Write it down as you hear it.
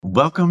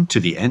Welcome to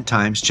the End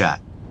Times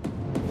Chat.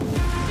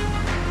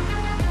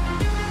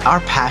 Our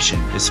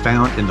passion is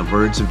found in the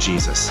words of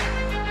Jesus.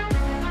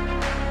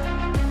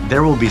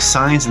 There will be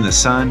signs in the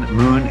sun,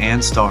 moon,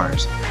 and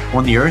stars.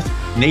 On the earth,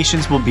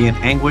 nations will be in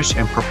anguish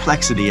and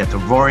perplexity at the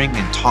roaring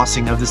and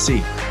tossing of the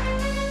sea.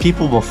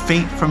 People will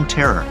faint from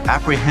terror,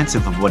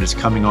 apprehensive of what is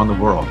coming on the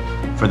world,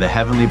 for the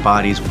heavenly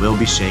bodies will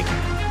be shaken.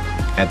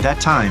 At that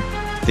time,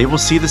 they will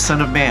see the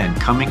Son of Man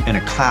coming in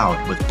a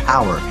cloud with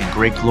power and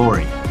great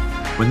glory.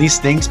 When these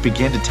things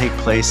begin to take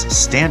place,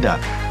 stand up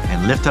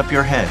and lift up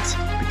your heads,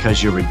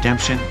 because your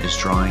redemption is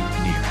drawing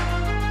near.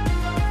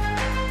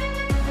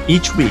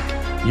 Each week,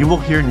 you will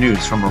hear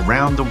news from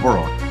around the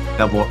world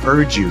that will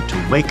urge you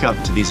to wake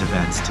up to these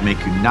events to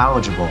make you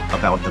knowledgeable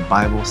about what the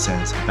Bible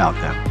says about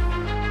them.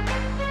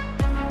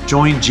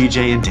 Join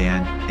GJ and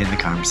Dan in the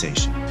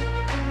conversation.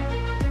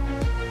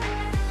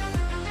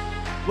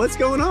 What's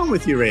going on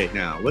with you right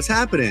now? What's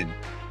happening?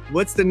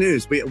 What's the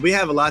news? We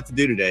have a lot to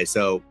do today,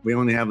 so we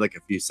only have like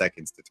a few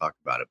seconds to talk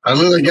about it. I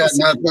really got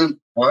nothing.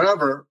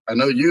 However, I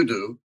know you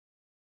do.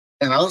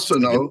 And I also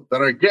know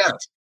that our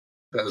guest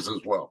does as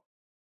well.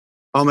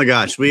 Oh my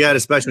gosh, we got a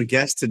special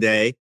guest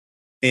today,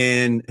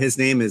 and his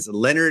name is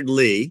Leonard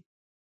Lee.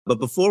 But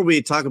before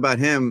we talk about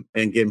him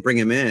and bring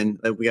him in,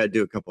 we got to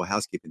do a couple of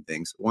housekeeping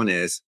things. One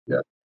is,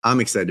 I'm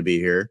excited to be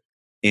here,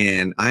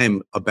 and I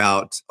am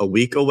about a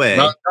week away.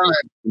 About time.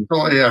 It's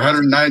only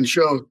 109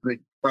 shows. They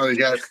probably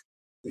got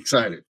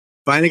excited.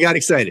 Finally got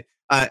excited.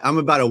 I'm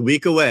about a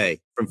week away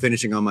from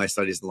finishing all my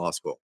studies in law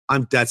school.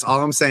 That's all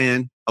I'm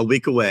saying. A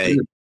week away.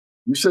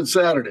 You said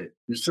Saturday.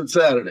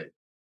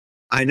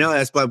 I know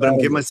that's why, but I'm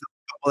giving myself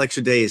a couple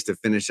extra days to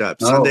finish up.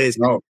 Sunday.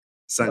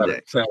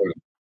 Saturday.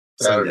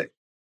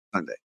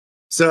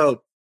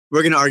 So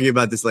we're going to argue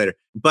about this later,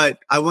 but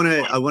I want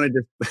to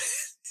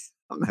just,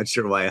 I'm not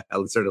sure why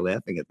I started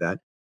laughing at that,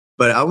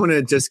 but I want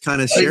to just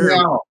kind of share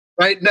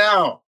right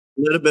now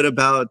a little bit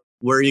about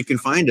where you can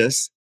find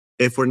us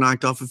if we're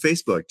knocked off of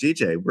Facebook.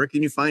 GJ, where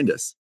can you find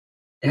us?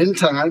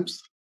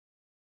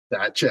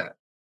 Endtimes.chat.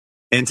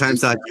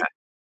 Endtimes.chat.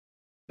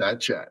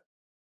 Chat.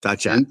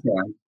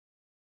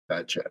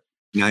 Endtimes.chat.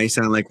 Now you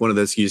sound like one of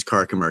those used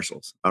car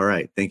commercials. All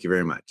right. Thank you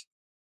very much.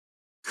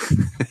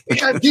 We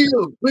got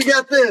deals. We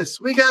got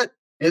this. We got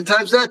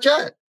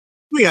Endtimes.chat.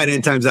 We got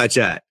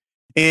Endtimes.chat.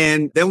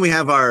 And then we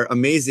have our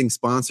amazing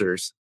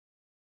sponsors.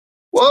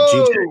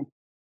 Whoa. GJ,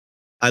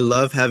 I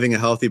love having a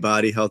healthy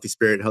body, healthy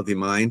spirit, healthy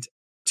mind.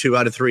 2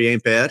 out of 3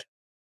 ain't bad.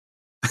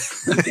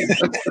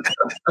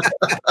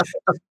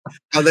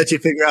 I'll let you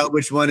figure out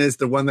which one is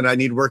the one that I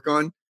need work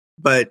on.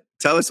 But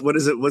tell us,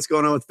 what's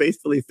going on with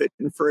Faithfully Fit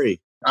and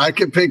Free? I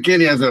can pick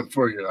any of them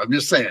for you. I'm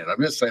just saying.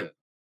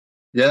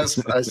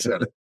 Yes, I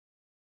said it.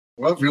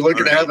 Well, if you're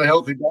looking to have a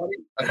healthy body,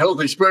 a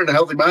healthy spirit, and a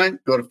healthy mind,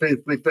 go to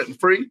Faithfully Fit and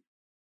Free.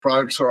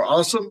 Products are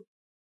awesome.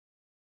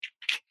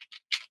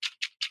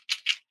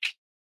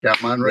 Got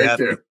mine right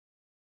there.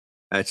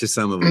 That's just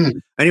some of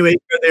them. Anyway,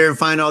 go there and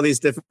find all these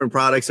different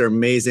products. They're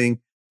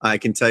amazing. I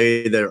can tell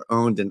you they're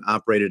owned and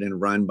operated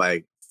and run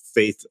by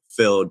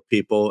faith-filled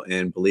people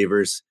and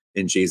believers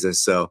in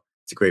Jesus. So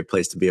it's a great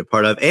place to be a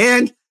part of.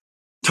 And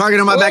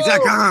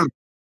targetonmyback.com.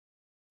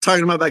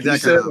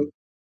 Targetonmyback.com.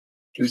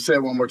 Can you say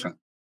it one more time?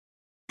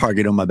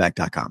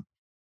 Targetonmyback.com.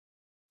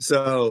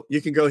 So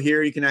you can go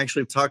here. You can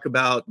actually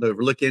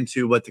look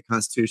into what the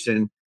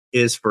Constitution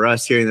is for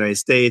us here in the United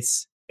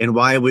States and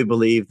why we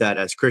believe that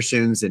as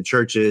Christians and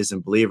churches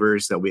and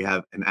believers that we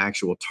have an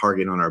actual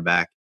target on our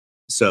back.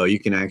 So you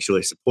can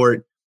actually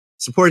support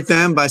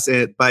them by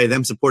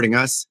them supporting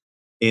us.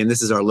 And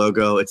this is our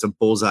logo. It's a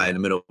bullseye in the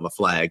middle of a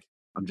flag.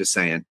 I'm just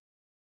saying.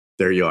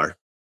 There you are.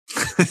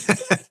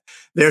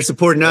 They're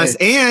supporting us.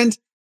 And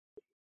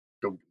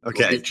go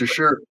get your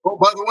shirt. Oh,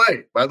 by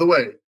the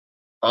way,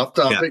 off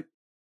topic.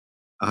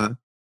 Yeah.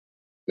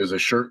 There's a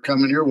shirt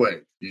coming your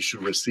way. You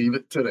should receive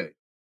it today.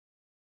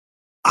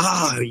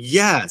 Ah,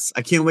 yes.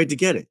 I can't wait to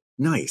get it.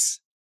 Nice.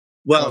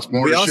 Well,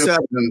 we also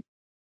have than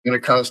it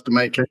costs to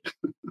make it.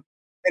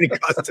 It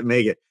costs to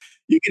make it.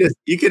 You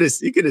could have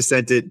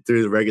sent it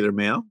through the regular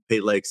mail,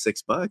 paid like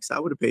 $6.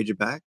 I would have paid you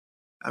back.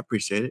 I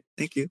appreciate it.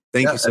 Thank you.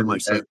 Thank you so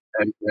much. And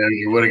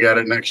you would have got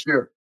it next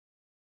year.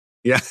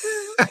 Yeah.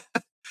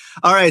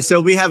 All right.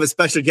 So we have a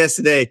special guest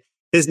today.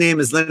 His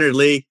name is Leonard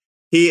Lee.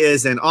 He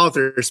is an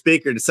author,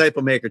 speaker,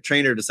 disciple maker,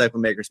 trainer, disciple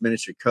makers,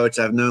 ministry coach.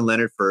 I've known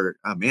Leonard for,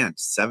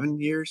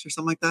 7 years or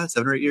something like that,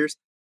 7 or 8 years.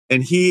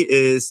 And he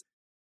is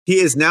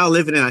now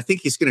living in, I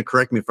think he's going to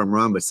correct me if I'm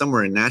wrong, but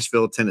somewhere in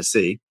Nashville,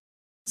 Tennessee,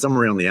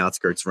 somewhere on the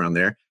outskirts around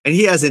there. And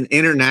he has an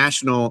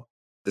international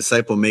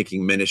disciple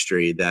making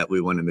ministry that we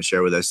wanted to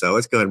share with us. So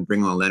let's go ahead and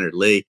bring on Leonard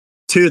Lee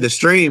to the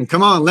stream.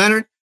 Come on,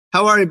 Leonard.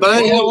 How are you,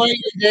 buddy? Hey, how are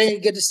you today?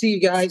 Good to see you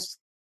guys.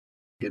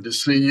 Good to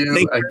see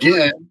you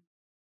again.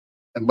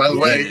 And by the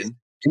way,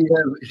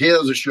 he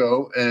has a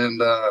show, and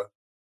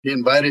he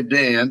invited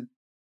Dan,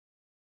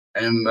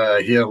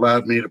 and he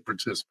allowed me to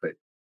participate.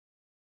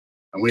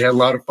 And we had a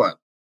lot of fun.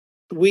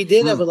 We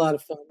did have a lot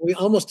of fun. We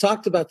almost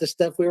talked about the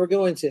stuff we were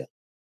going to.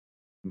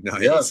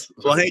 Nice. Yes.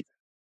 Well, hey,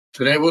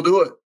 today we'll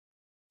do it.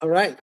 All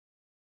right.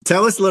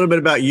 Tell us a little bit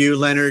about you,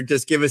 Leonard.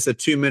 Just give us a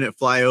 2-minute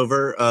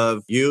flyover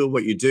of you,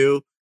 what you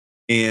do,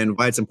 and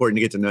why it's important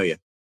to get to know you.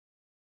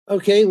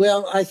 Okay,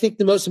 well, I think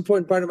the most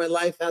important part of my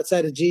life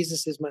outside of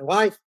Jesus is my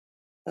wife.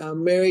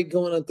 I'm married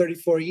going on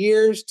 34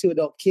 years, 2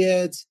 adult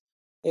kids,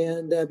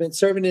 and I've been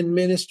serving in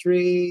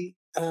ministry.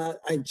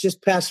 I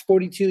just passed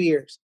 42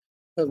 years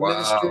of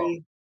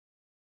ministry.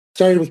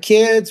 Started with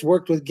kids,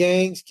 worked with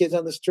gangs, kids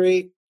on the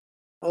street,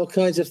 all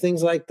kinds of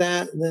things like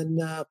that. And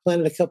then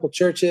planted a couple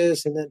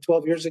churches. And then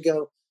 12 years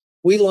ago,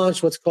 we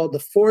launched what's called the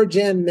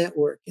 4Gen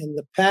Network. And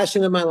the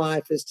passion of my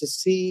life is to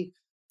see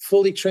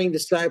fully trained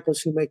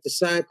disciples who make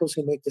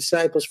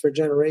disciples for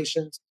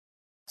generations,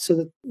 so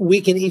that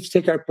we can each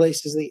take our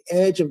place as the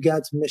edge of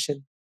God's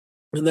mission.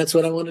 And that's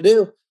what I want to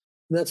do.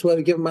 And that's what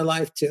I've given my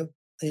life to.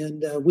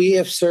 And we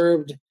have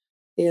served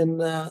in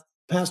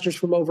pastors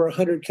from over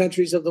 100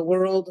 countries of the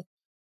world,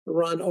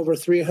 run over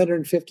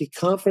 350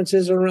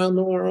 conferences around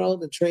the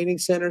world and training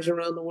centers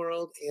around the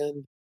world.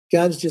 And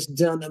God's just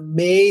done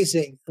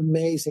amazing,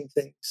 amazing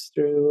things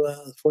through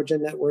the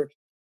 4Gen Network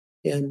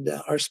and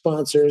our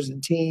sponsors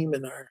and team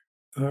and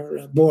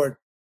our board.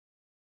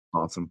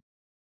 Awesome.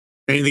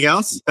 Anything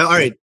else? All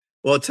right.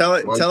 Well, tell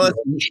us.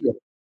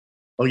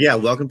 Oh yeah,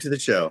 welcome to the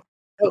show.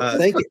 Oh,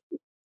 thank you.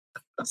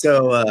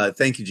 So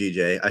thank you,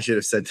 GJ. I should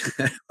have said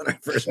that when I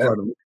first brought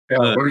him.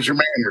 Where's your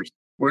manners?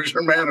 Where's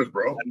your manners,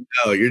 bro?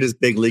 No, you're just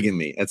big leaguing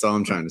me. That's all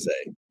I'm trying to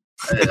say.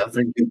 Hey, I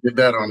think he did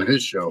that on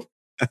his show.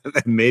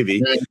 Maybe.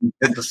 He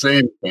did the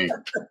same thing.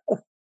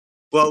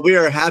 Well, we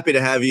are happy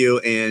to have you.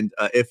 And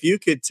if you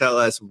could tell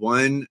us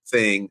one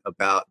thing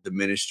about the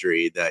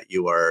ministry that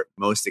you are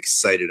most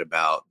excited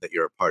about that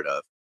you're a part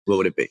of, what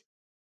would it be?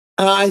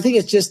 I think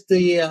it's just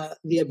the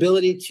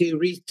ability to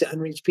reach to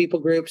unreached people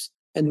groups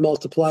and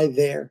multiply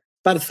there.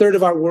 About a third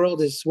of our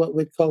world is what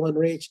we'd call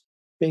unreached,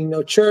 being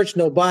no church,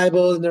 no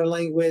Bible in their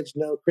language,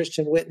 no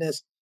Christian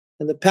witness.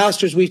 And the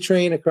pastors we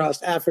train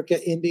across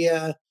Africa,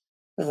 India,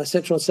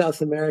 Central and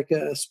South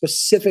America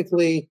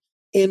specifically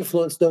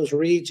influence those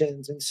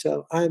regions. And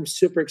so I'm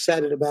super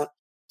excited about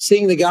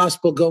seeing the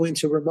gospel go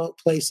into remote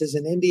places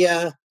in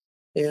India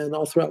and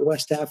all throughout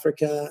West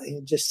Africa,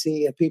 and just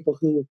see people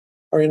who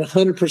are in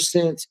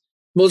 100%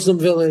 Muslim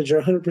village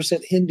or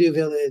 100% Hindu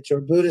village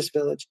or Buddhist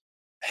village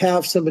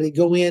have somebody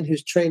go in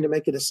who's trained to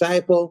make a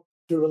disciple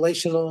through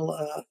relational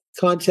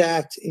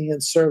contact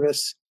and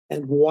service,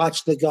 and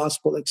watch the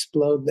gospel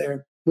explode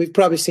there. We've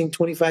probably seen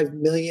 25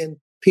 million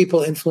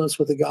people influenced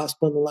with the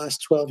gospel in the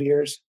last 12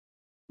 years.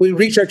 We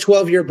reached our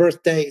 12-year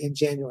birthday in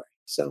January.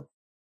 So,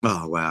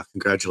 oh, wow.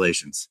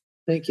 Congratulations.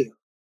 Thank you.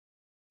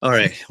 All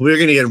right. We're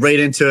going to get right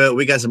into it.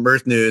 We got some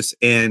Earth news.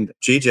 And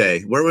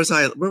GJ, where was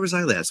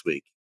I last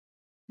week?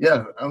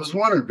 Yeah, I was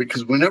wondering,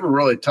 because we never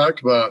really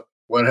talked about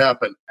what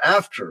happened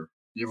after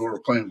you were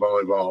playing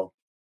volleyball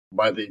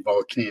by the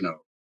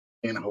volcano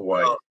in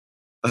Hawaii.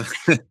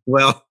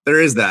 Well, there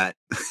is that.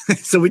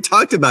 So we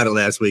talked about it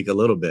last week a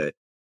little bit,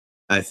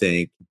 I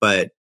think,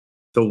 but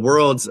the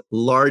world's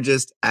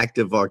largest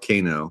active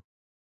volcano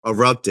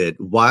erupted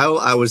while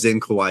I was in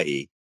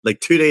Kauai,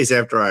 like 2 days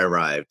after I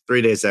arrived,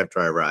 3 days after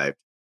I arrived.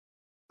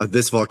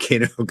 This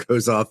volcano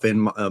goes off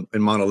in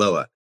Mauna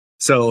Loa.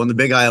 So on the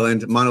Big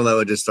Island, Mauna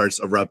Loa just starts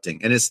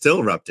erupting, and it's still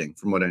erupting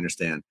from what I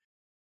understand.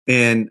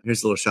 And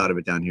here's a little shot of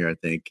it down here, I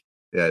think.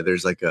 Yeah,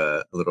 there's like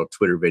a little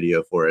Twitter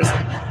video for us.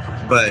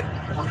 But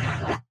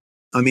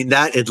I mean,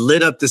 that it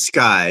lit up the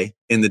sky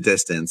in the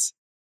distance.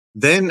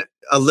 Then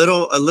a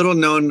little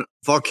known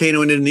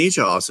volcano in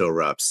Indonesia also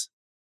erupts.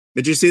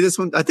 Did you see this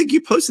one? I think you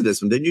posted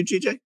this one, didn't you,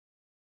 GJ?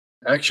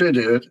 Actually, I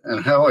did.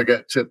 And how I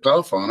got tipped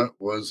off on it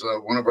was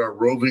one of our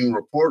roving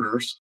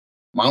reporters,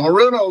 Mama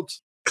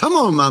Reynolds. Come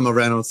on, Mama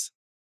Reynolds.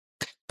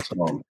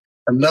 So,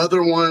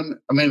 another one.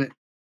 I mean,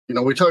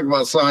 we talk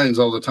about signs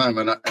all the time,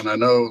 and I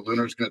know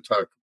Leonard's going to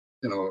talk,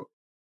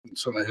 in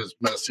some of his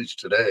message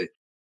today,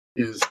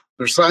 is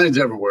there's signs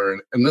everywhere.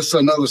 And this is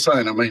another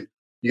sign. I mean,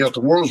 you got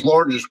the world's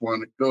largest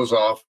one that goes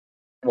off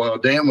while a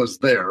dam was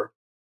there.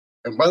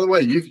 And by the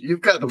way,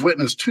 you've got to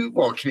witness 2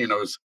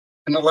 volcanoes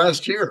in the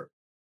last year.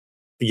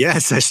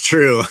 Yes, that's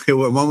true.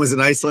 One was in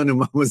Iceland and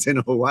one was in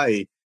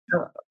Hawaii.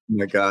 Yeah. Oh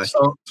my gosh.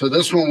 So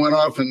this one went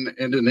off in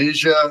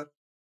Indonesia.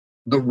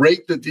 The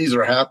rate that these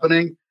are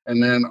happening,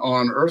 and then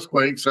on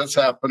earthquakes, that's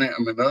happening. I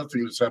mean, another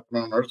thing that's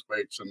happening on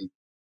earthquakes. And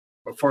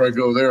before I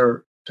go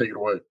there, take it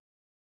away.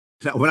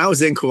 When I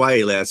was in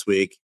Kauai last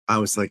week, I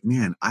was like,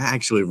 man, I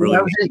actually really.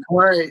 I was in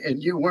Kauai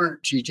and you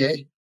weren't,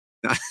 GJ.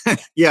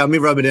 Yeah, let me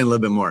rub it in a little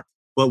bit more.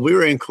 Well, we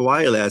were in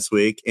Kauai last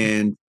week,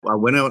 and I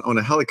went out on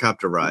a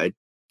helicopter ride.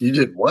 You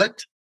did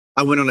what?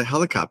 I went on a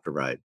helicopter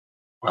ride.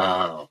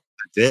 Wow.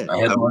 I did. I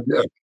had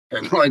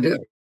no idea.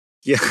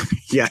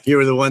 Yeah, you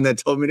were the one that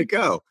told me to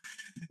go.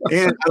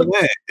 And I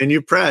went, and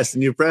you pressed.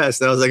 And I was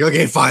like,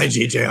 okay, fine,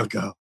 GJ, I'll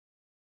go.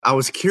 I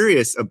was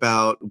curious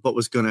about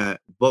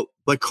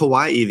what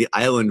Kauai, the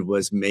island,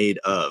 was made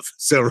of.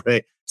 So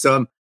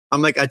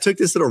I'm like, I took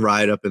this little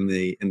ride up in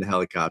the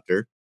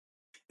helicopter,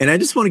 and I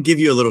just want to give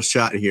you a little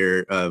shot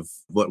here of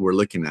what we're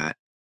looking at.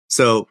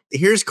 So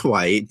here's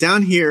Kauai.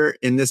 Down here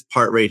in this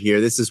part right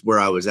here, this is where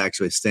I was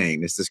actually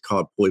staying. This is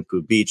called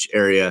Poipu Beach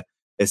area.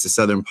 It's the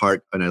southern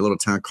part in a little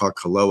town called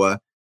Kaloa.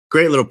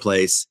 Great little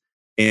place.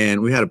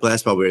 And we had a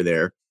blast while we were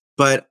there.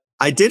 But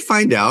I did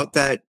find out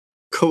that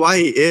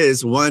Kauai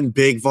is one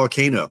big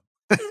volcano.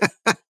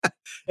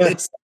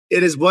 It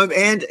is one.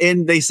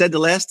 And they said the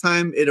last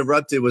time it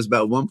erupted was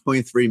about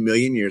 1.3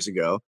 million years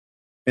ago.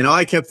 And all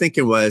I kept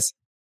thinking was,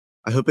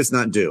 I hope it's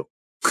not due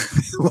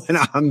when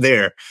I'm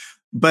there.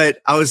 But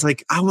I was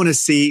like, I want to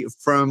see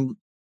from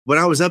when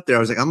I was up there, I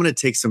was like, I'm going to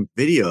take some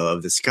video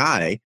of the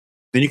sky.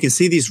 And you can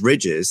see these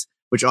ridges,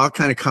 which all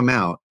kind of come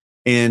out.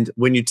 And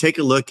when you take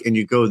a look and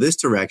you go this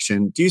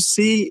direction, do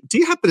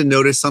you happen to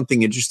notice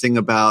something interesting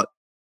about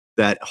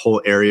that whole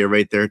area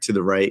right there to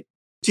the right?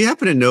 Do you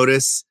happen to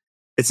notice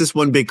it's this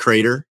one big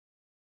crater?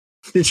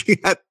 Did you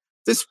have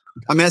this?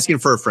 I'm asking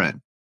for a friend.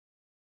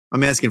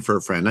 Not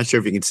sure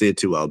if you can see it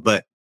too well,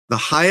 but the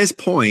highest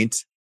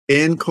point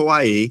in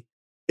Kauai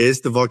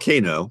is the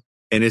volcano,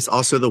 and it's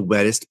also the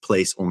wettest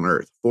place on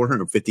Earth.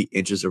 450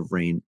 inches of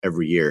rain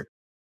every year.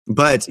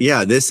 But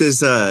yeah, this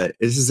is a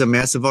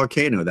massive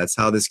volcano. That's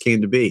how this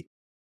came to be.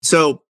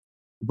 So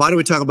why do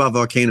we talk about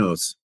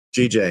volcanoes,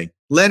 GJ?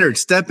 Leonard,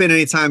 step in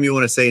anytime you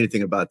want to say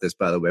anything about this,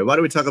 by the way. Why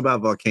do we talk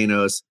about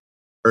volcanoes,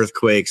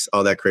 earthquakes,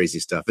 all that crazy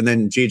stuff? And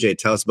then GJ,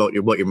 tell us about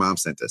what your mom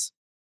sent us.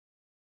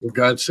 Well,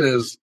 God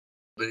says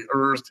the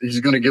earth, he's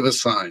going to give us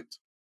signs.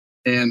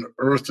 And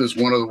earth is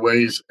one of the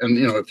ways. And,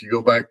 if you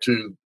go back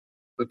to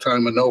the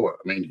time of Noah,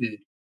 he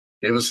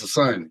gave us a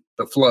sign,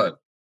 the flood.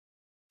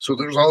 So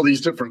there's all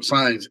these different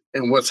signs.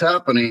 And what's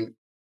happening,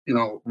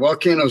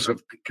 volcanoes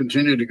have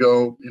continued to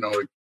go,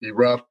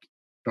 erupt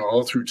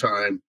all through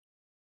time.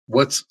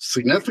 What's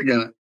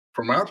significant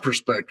from our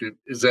perspective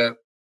is that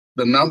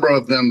the number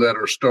of them that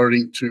are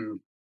starting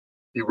to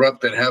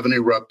erupt that haven't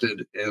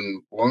erupted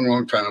in a long,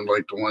 long time,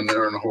 like the one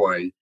there in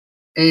Hawaii.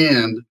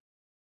 And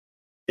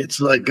it's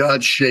like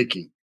God's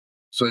shaking.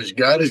 So as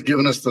God has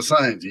given us the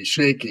signs, he's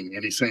shaking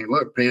and he's saying,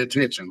 look, pay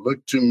attention,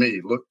 look to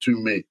me.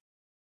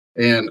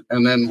 And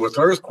then with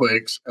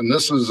earthquakes, and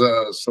this is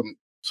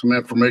some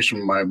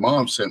information my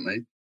mom sent me.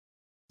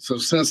 So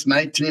since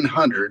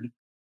 1900,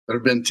 there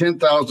have been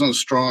 10,000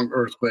 strong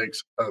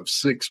earthquakes of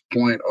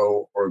 6.0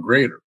 or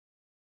greater.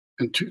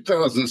 In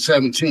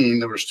 2017,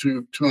 there was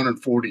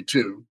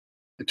 242.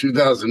 In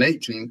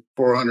 2018,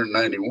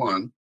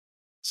 491.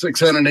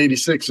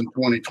 686 in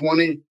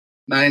 2020,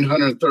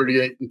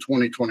 938 in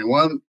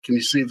 2021. Can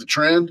you see the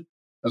trend?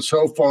 And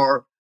so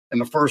far, in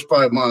the first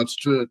 5 months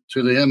to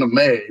the end of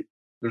May,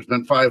 there's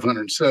been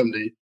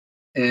 570,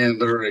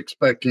 and they're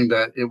expecting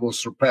that it will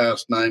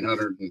surpass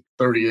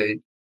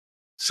 938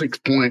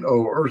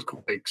 6.0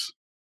 earthquakes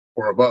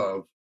or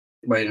above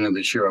by the end of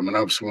this year.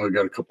 Obviously, we only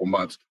got a couple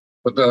months,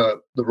 but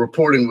the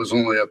reporting was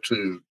only up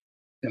to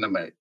end of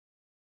May.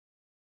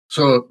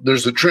 So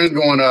there's a trend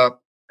going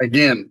up.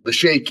 Again, the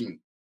shaking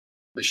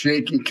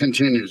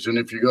continues. And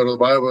if you go to the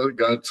Bible,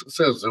 God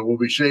says there will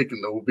be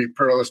shaking, there will be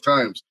perilous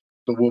times,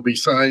 there will be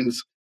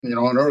signs,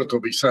 on earth,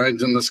 there'll be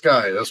signs in the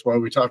sky. That's why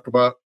we talk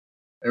about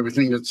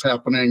everything that's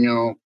happening,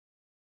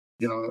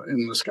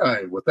 in the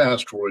sky with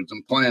asteroids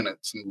and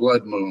planets and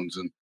blood moons.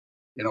 And,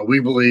 we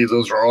believe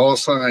those are all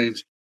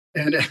signs.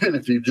 And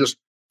if you just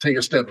take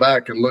a step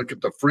back and look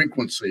at the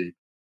frequency,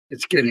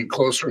 it's getting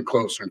closer and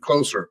closer and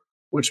closer,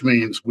 which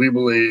means we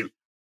believe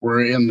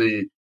we're in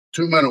the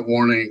 2-minute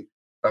warning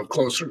of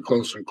closer and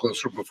closer and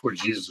closer before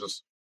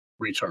Jesus'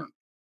 return.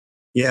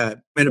 Yeah.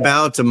 And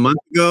about a month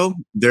ago,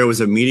 there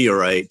was a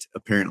meteorite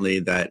apparently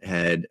that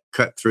had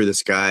cut through the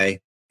sky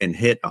and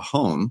hit a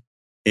home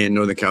in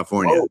Northern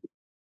California. Oh.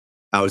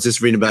 I was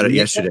just reading about it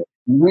yesterday.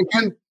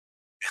 Lincoln?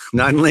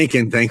 Not in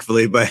Lincoln,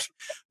 thankfully, but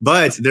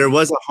there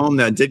was a home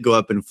that did go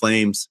up in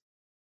flames.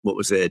 What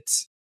was it?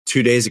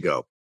 2 days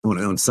ago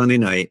on Sunday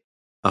night,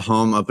 a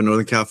home up in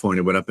Northern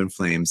California went up in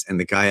flames. And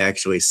the guy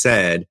actually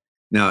said,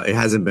 now, it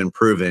hasn't been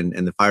proven,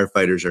 and the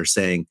firefighters are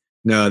saying,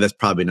 no, that's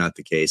probably not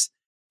the case.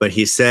 But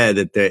he said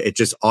that it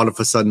just all of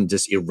a sudden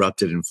just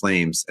erupted in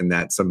flames, and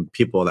that some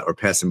people that were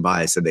passing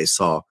by said they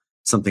saw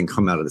something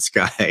come out of the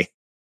sky.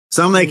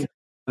 So I'm like,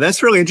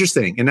 that's really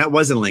interesting. And that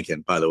was in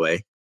Lincoln, by the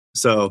way.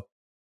 So,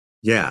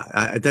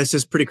 yeah, that's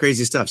just pretty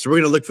crazy stuff. So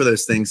we're going to look for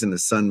those things in the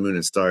sun, moon,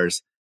 and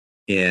stars.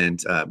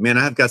 And man,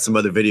 I've got some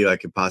other video I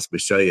could possibly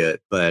show you,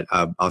 but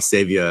I'll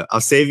save you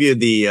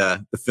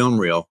the film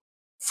reel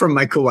from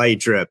my Kauai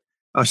trip.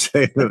 I'll show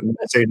you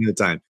another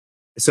time.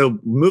 So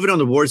moving on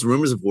to wars,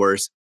 rumors of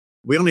wars,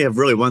 we only have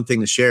really one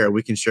thing to share.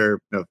 We can share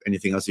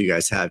anything else you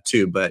guys have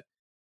too. But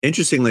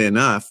interestingly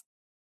enough,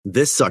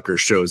 this sucker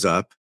shows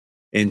up.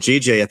 And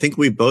GJ, I think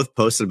we both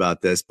posted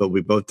about this, but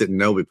we both didn't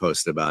know we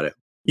posted about it.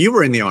 You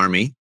were in the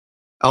Army,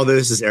 although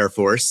this is Air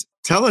Force.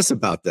 Tell us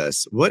about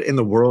this. What in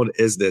the world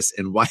is this,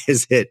 and why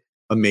is it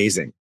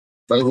amazing?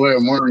 By the way,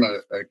 I'm wearing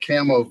a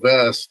camo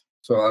vest,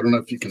 so I don't know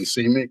if you can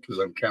see me because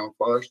I'm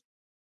camouflaged.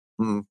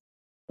 It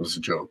was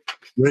a joke.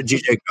 Where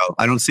did GJ go?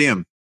 I don't see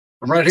him.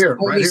 I'm right here.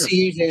 Only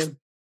see you, Dan.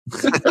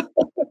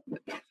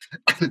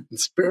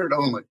 Spirit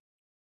only.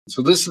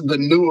 So this is the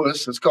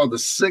newest. It's called the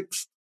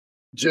 6th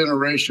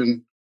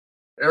generation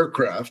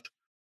aircraft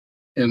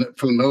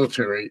for the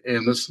military,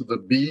 and this is the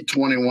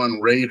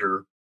B-21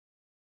 Raider.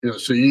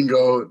 So you can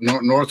go.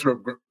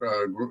 Northrop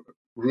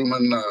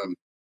Grumman,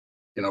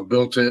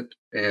 built it,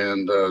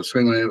 and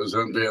same way it was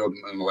unveiled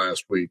in the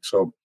last week.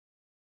 So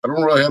I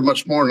don't really have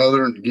much more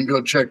other than you can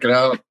go check it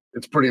out.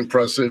 It's pretty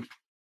impressive.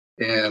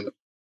 And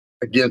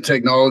again,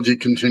 technology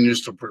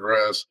continues to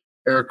progress.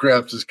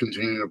 Aircraft is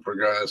continuing to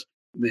progress.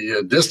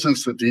 The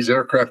distance that these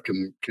aircraft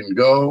can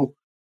go,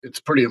 it's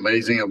pretty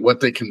amazing, and what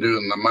they can do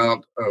and the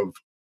amount of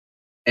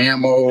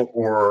ammo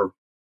or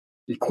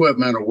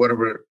equipment or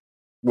whatever,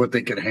 what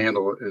they can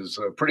handle is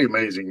pretty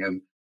amazing.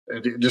 And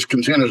it just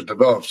continues to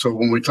develop. So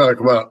when we talk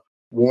about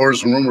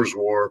wars and rumors of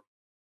war,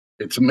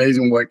 it's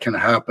amazing what can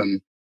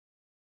happen,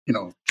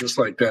 just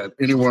like that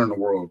anywhere in the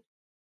world.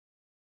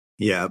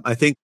 Yeah, I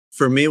think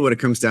for me, what it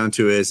comes down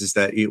to is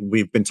that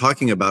we've been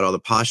talking about all the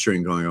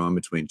posturing going on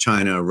between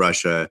China,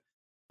 Russia,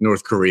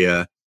 North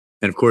Korea.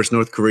 And of course,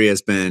 North Korea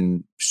has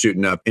been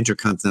shooting up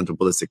intercontinental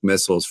ballistic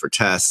missiles for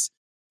tests.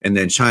 And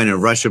then China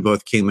and Russia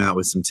both came out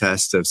with some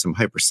tests of some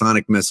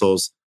hypersonic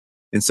missiles.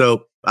 And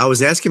so I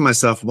was asking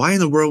myself, why in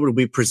the world would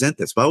we present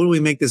this? Why would we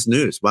make this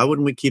news? Why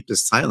wouldn't we keep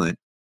this silent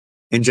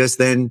and just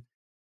then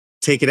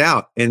take it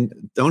out? And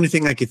the only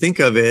thing I could think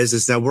of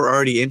is that we're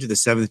already into the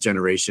 7th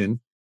generation.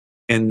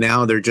 And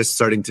now they're just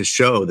starting to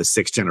show the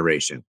 6th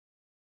generation.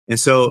 And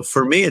so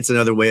for me, it's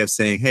another way of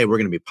saying, hey, we're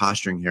going to be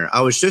posturing here.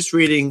 I was just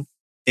reading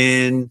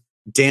in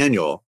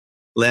Daniel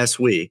last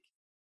week,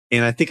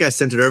 and I think I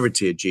sent it over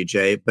to you,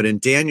 GJ. But in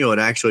Daniel, it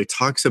actually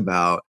talks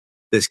about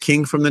this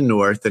king from the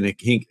north, and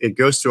it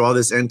goes through all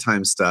this end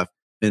time stuff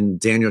in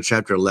Daniel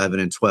chapter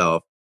 11 and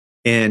 12.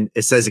 And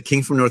it says a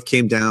king from north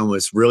came down,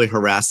 was really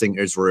harassing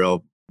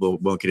Israel. We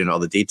won't get into all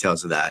the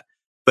details of that.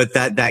 But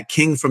that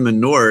king from the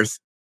north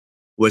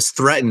was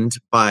threatened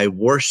by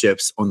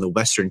warships on the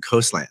western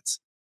coastlands.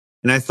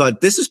 And I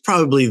thought, this is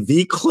probably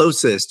the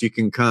closest you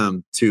can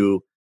come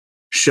to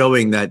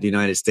showing that the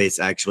United States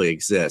actually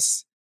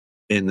exists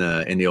in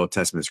the Old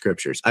Testament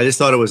scriptures. I just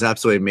thought it was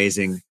absolutely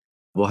amazing.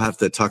 We'll have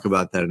to talk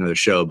about that in another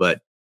show,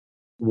 but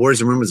wars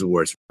and rumors of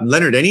wars.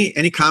 Leonard,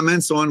 any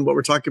comments on what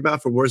we're talking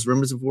about for wars,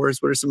 rumors of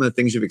wars? What are some of the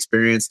things you've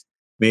experienced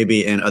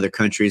maybe in other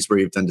countries where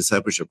you've done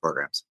discipleship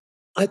programs?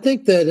 I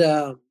think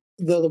that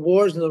the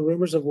wars and the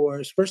rumors of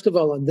wars, first of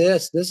all, on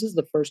this is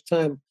the first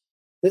time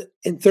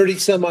in 30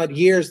 some odd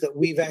years that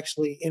we've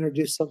actually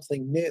introduced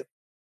something new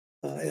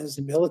as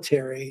the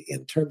military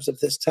in terms of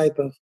this type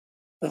of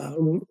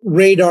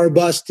radar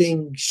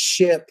busting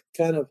ship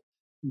kind of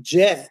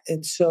jet.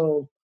 And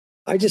so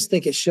I just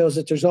think it shows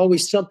that there's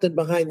always something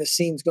behind the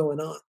scenes going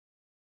on.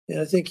 And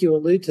I think you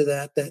allude to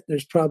that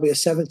there's probably a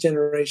 7th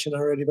generation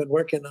already been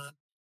working on.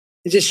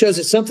 It just shows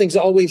that something's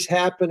always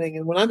happening.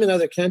 And when I'm in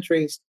other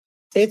countries,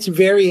 it's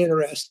very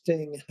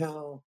interesting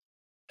how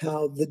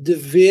the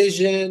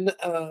division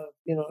of,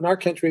 in our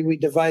country, we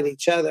divide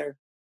each other,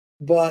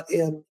 but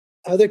in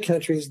other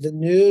countries, the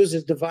news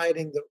is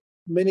dividing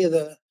many of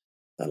the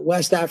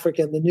West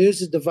Africa, and the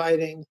news is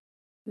dividing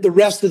the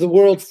rest of the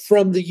world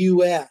from the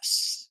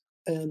U.S.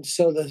 And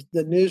so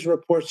the news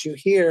reports you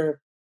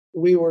hear,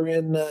 we were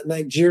in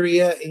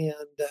Nigeria, and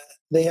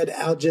they had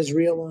Al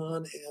Jazeera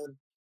on,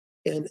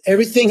 and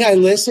everything I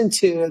listened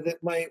to,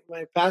 that my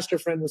pastor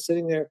friend was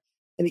sitting there,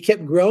 and he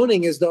kept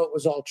groaning as though it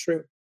was all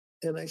true.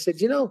 And I said,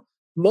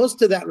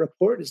 most of that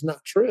report is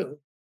not true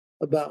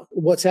about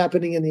what's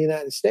happening in the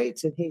United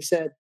States. And he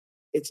said,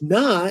 it's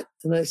not.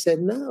 And I said,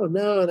 no.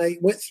 And I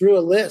went through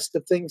a list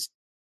of things,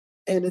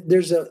 and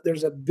there's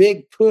a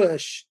big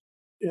push,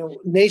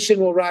 nation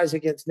will rise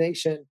against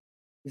nation.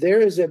 There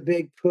is a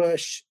big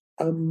push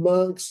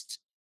amongst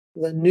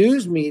the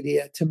news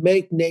media to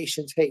make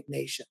nations hate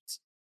nations.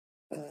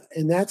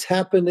 And that's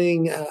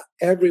happening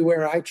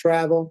everywhere I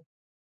travel.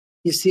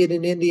 You see it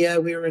in India.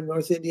 We were in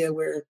North India,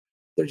 where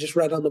they're just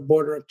right on the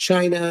border of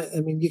China. I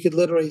mean, you could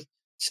literally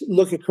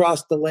look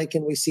across the lake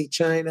and we see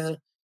China,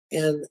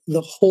 and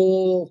the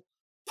whole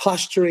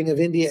posturing of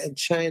India and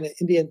China,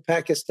 India and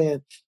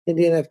Pakistan,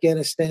 India and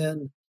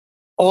Afghanistan.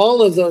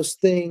 All of those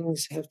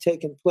things have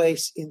taken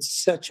place in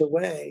such a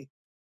way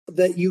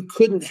that you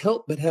couldn't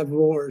help but have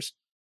wars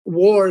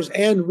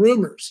and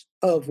rumors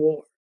of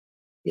war.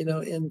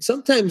 And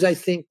sometimes I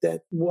think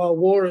that while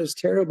war is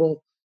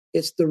terrible,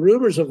 it's the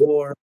rumors of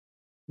war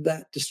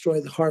that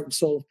destroy the heart and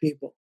soul of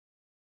people.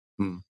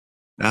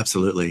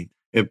 Absolutely.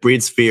 It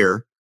breeds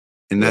fear.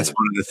 And that's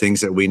one of the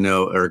things that we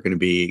know are going to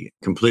be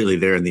completely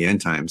there in the end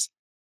times,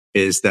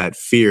 is that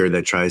fear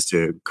that tries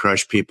to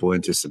crush people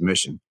into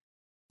submission.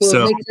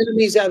 Well, it makes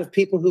enemies out of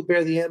people who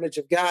bear the image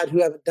of God,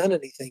 who haven't done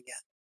anything yet.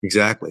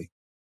 Exactly.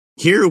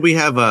 Here we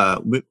have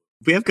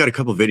got a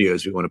couple of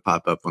videos we want to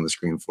pop up on the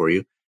screen for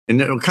you. And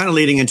we're kind of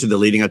leading up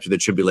to the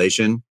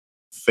tribulation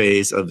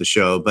phase of the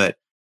show. But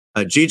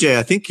GJ,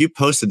 I think you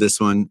posted this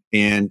one,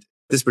 and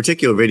this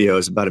particular video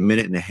is about 1.5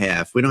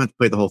 minutes. We don't have to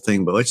play the whole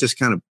thing, but let's just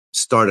kind of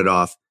start it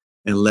off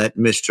and let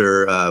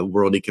Mr.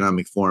 World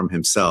Economic Forum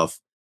himself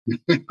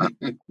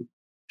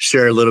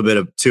share a little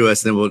bit to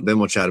us, then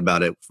we'll chat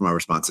about it from our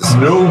responses.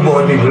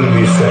 Nobody will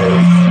be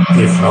safe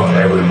if not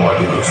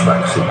everybody is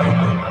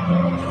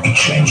vaccinated. It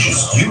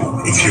changes you.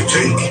 If you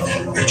take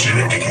a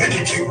genetic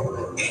editing,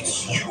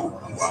 it's you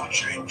who are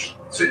changed.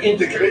 The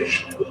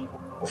integration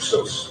of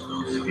those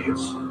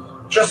spheres.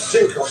 Just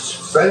think of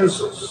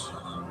sensors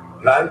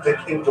planted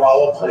into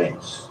our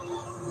brains.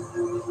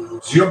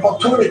 The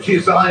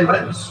opportunities are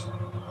immense.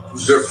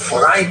 The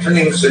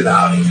frightening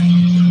scenario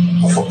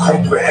of a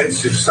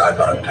comprehensive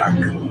cyber attack,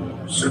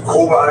 the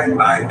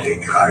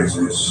COVID-19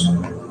 crisis,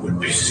 would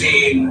be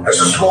seen as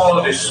a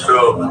small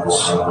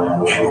disturbance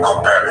in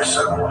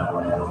comparison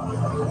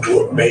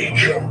to a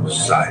major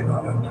cyber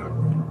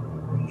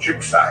attack.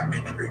 Chip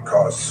fact,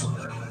 because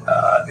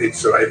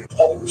it's a very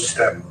important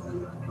step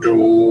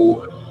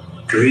to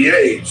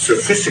create the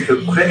physical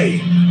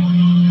plane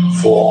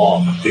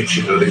for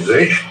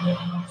digitalization.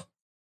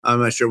 I'm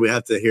not sure we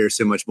have to hear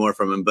so much more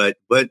from him, but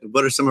what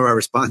are some of our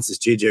responses,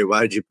 GJ?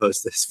 Why did you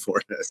post this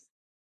for us?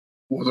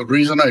 Well, the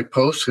reason I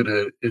posted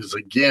it is,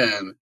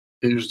 again,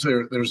 there's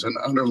an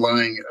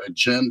underlying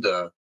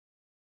agenda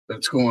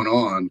that's going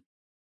on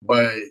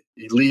by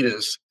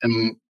elitists,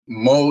 and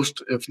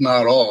most, if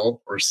not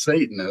all, are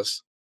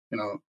Satanists,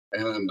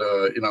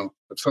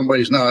 if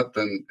somebody's not,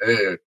 then,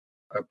 hey,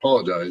 I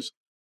apologize.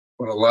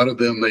 But a lot of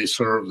them, they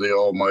serve the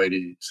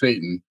almighty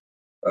Satan,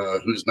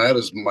 who's not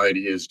as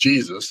mighty as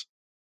Jesus.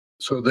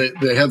 So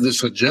they have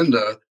this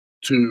agenda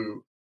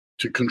to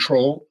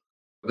control.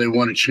 They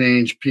want to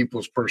change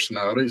people's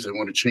personalities. They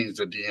want to change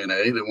the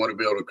DNA. They want to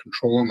be able to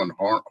control them and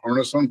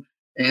harness them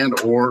and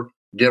or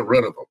get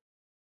rid of them.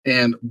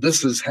 And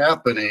this is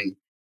happening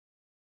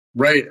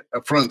right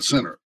up front and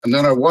center. And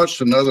then I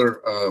watched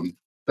another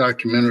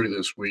documentary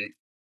this week,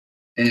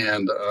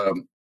 and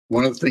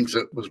one of the things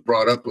that was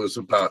brought up was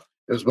about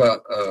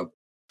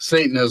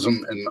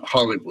Satanism in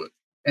Hollywood.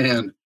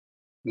 And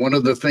one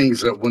of the things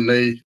that when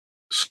they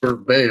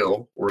serve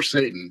Baal or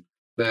Satan,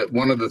 that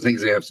one of the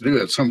things they have to do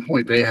at some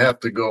point, they have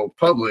to go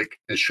public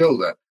and show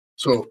that.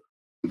 So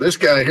this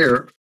guy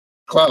here,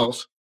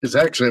 Klaus, is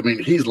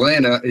actually, he's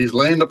laying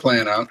the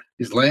plan out.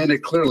 He's laying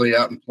it clearly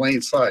out in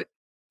plain sight.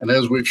 And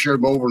as we've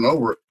shared over and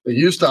over, they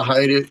used to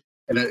hide it.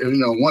 And,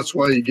 once in a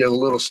while you get a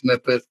little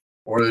snippet,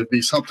 or there'd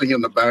be something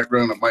in the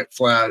background that might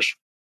flash,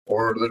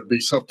 or there'd be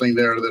something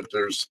there that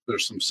there's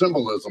some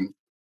symbolism.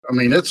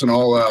 It's an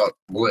all-out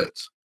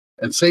blitz.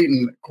 And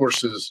Satan, of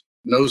course,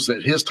 knows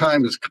that his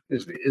time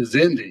is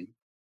ending.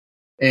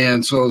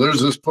 And so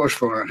there's this push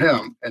for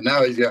him. And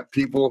now he's got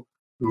people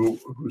who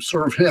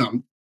serve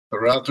him.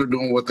 They're out there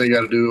doing what they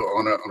got to do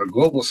on a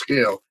global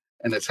scale,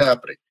 and it's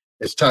happening.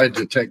 It's tied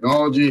to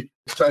technology.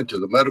 It's tied to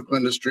the medical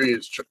industry.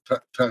 It's tied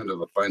to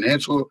the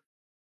financial,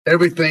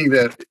 everything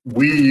that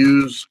we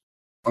use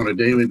on a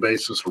daily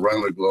basis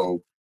around the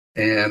globe.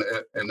 And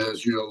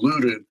as you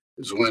alluded,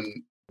 is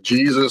when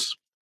Jesus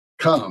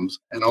comes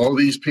and all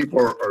these people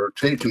are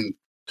taken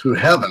to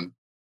heaven,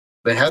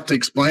 they have to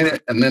explain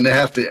it, and then they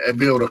have to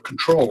be able to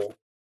control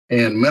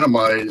and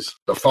minimize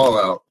the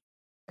fallout.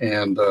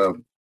 And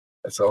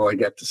that's all I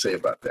got to say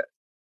about that.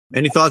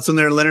 Any thoughts on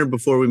there, Leonard,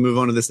 before we move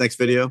on to this next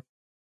video?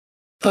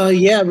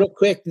 Yeah, real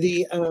quick.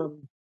 The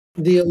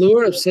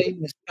allure of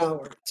Satan is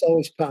power. It's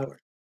always power.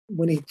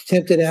 When he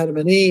tempted Adam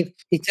and Eve,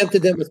 he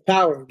tempted them with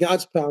power,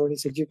 God's power, and he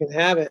said, you can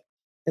have it.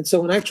 And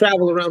so when I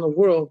travel around the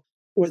world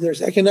where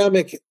there's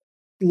economic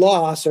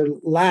loss or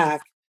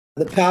lack,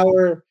 the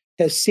power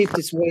has seeped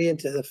its way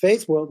into the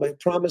faith world by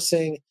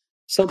promising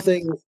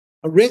something,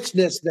 a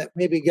richness that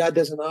maybe God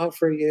doesn't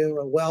offer you,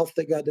 a wealth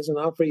that God doesn't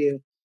offer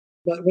you.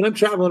 But when I'm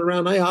traveling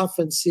around, I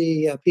often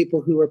see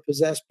people who are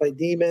possessed by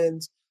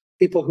demons,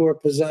 people who are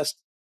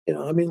possessed,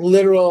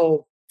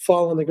 literal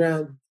fall on the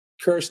ground,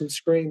 curse and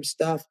scream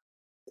stuff.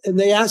 And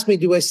they asked me,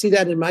 do I see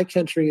that in my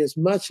country as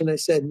much? And I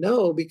said,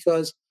 no,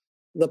 because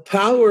the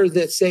power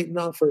that Satan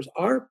offers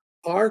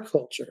our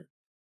culture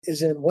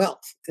is in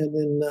wealth and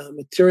in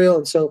material.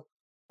 And so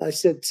I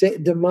said,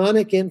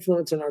 demonic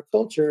influence in our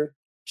culture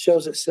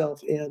shows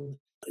itself in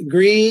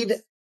greed.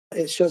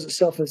 It shows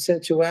itself in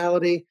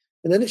sensuality.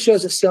 And then it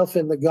shows itself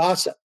in the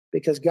gossip,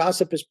 because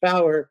gossip is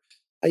power.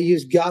 I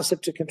use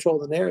gossip to control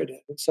the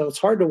narrative. And so it's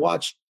hard to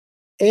watch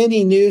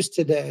any news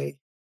today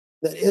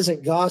that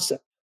isn't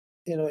gossip.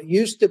 It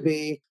used to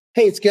be,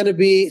 hey, it's going to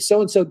be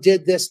so-and-so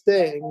did this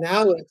thing.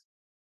 Now it's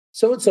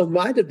so-and-so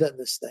might have done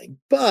this thing,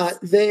 but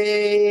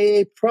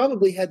they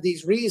probably had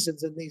these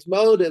reasons and these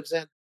motives,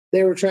 and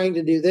they were trying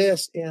to do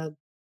this. And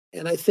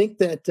I think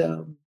that,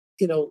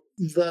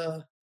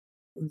 the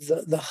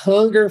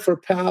hunger for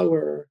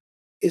power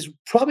is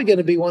probably going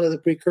to be one of the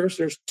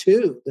precursors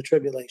to the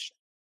tribulation,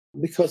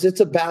 because it's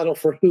a battle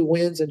for who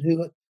wins and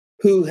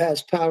who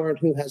has power and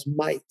who has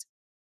might.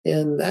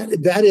 And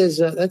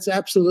that's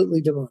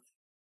absolutely demonic.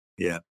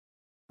 Yeah,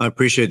 I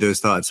appreciate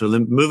those thoughts. So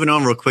moving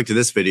on real quick to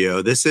this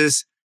video.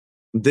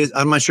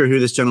 I'm not sure who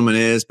this gentleman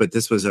is, but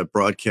this was a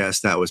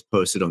broadcast that was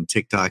posted on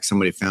TikTok.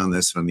 Somebody found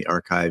this from the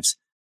archives.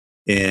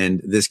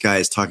 And this guy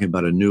is talking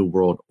about a new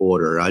world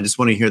order. I just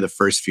want to hear the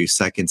first few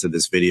seconds of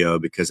this video,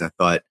 because I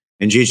thought,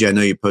 and Gigi, I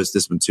know you posted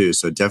this one too,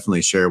 so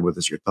definitely share with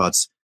us your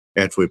thoughts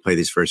after we play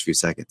these first few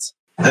seconds.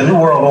 The New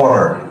World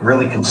Order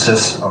really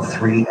consists of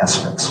three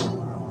aspects.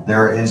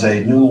 There is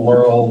a New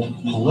World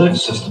political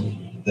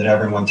system that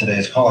everyone today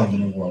is calling the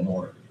New World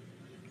Order.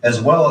 As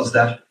well as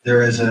that,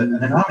 there is an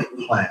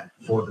economic plan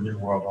for the New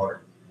World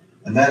Order,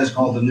 and that is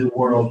called the New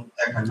World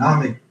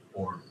Economic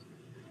Order.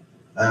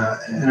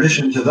 In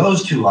addition to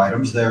those two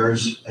items,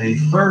 there's a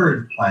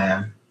third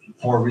plan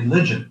for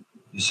religion.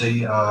 You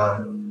see,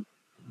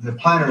 the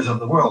planners of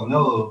the world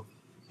know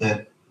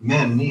that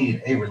men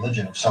need a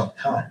religion of some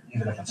kind,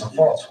 even if it's a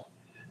false one.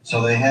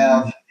 So they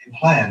have a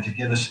plan to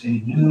give us a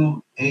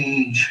new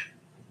age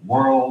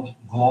world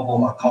global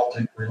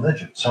occultic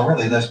religion. So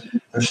really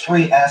there's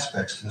three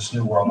aspects to this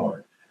New World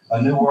Order.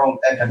 A New World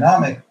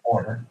Economic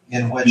Order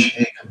in which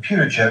a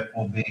computer chip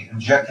will be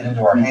injected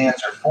into our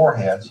hands or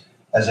foreheads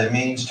as a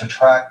means to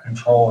track,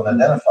 control,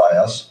 and identify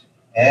us,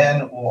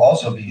 and will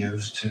also be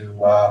used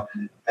to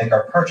make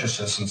our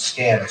purchases and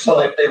scan. So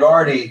they've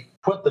already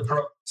put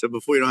the... So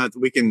before you don't have to,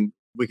 we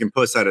can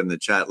post that in the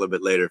chat a little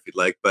bit later if you'd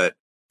like, but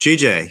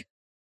GJ.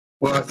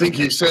 Well, I think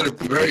he said it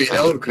very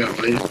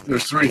eloquently.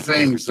 There's three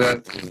things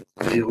that the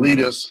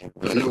elitists,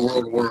 the New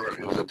World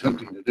Order, is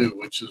attempting to do,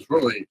 which is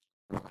really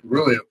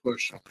a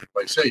push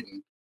by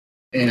Satan.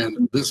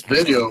 And this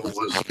video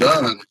was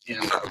done in,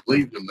 I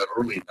believe, in the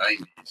early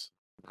 90s.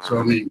 So,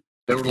 I mean,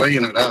 they were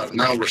laying it out.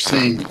 Now we're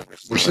seeing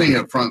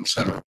it front and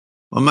center.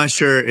 I'm not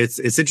sure. It's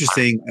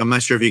interesting. I'm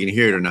not sure if you can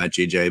hear it or not,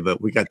 GJ,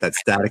 but we got that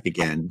static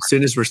again. As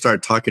soon as we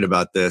start talking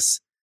about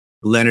this,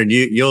 Leonard,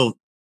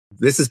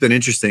 this has been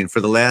interesting for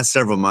the last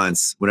several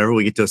months. Whenever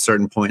we get to a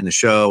certain point in the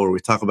show where we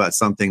talk about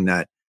something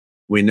that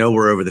we know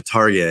we're over the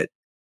target,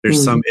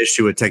 there's some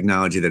issue with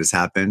technology that has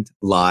happened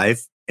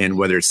live, and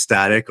whether it's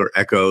static or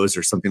echoes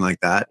or something like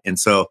that. And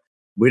so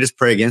we just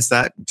pray against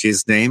that in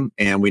Jesus' name.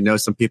 And we know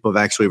some people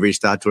have actually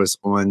reached out to us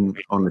on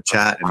the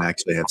chat and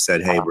actually have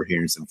said, hey, we're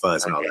hearing some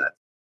fuzz and all that.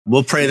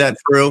 We'll pray that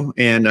through.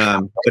 And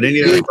but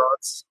any other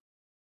thoughts?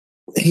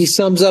 He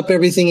sums up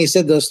everything he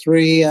said, those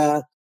three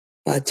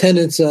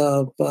tenets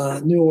of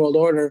New World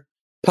Order: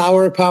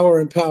 power, power,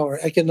 and power,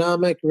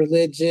 economic,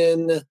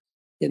 religion.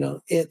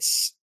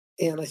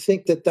 And I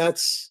think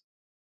that's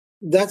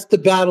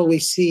the battle we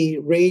see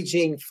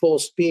raging full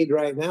speed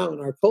right now in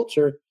our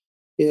culture.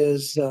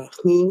 Is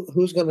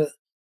who's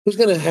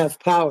gonna have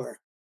power,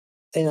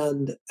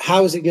 and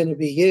how is it going to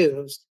be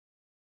used?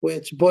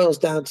 Which boils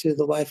down to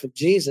the life of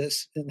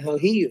Jesus and how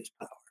he used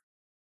power.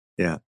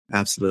 Yeah,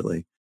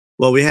 absolutely.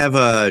 Well, we have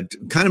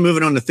kind of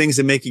moving on to things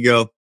that make you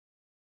go.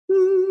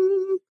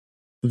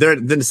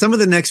 Then some of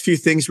the next few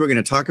things we're going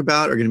to talk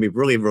about are going to be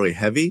really, really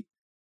heavy.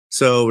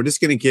 So we're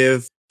just going to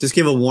give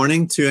a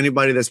warning to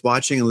anybody that's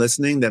watching and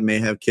listening that may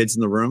have kids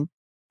in the room.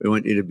 We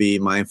want you to be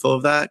mindful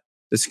of that.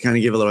 Just to kind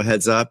of give a little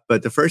heads up.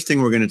 But the first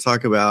thing we're going to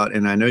talk about,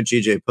 and I know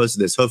GJ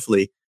posted this,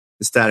 hopefully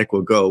the static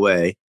will go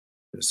away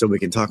so we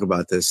can talk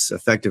about this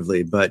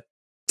effectively. But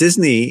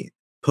Disney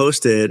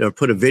posted or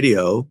put a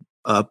video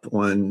up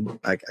on,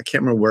 I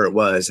can't remember where it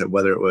was,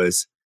 whether it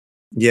was,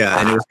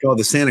 and it was called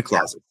the Santa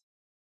Claus.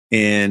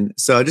 And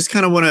so I just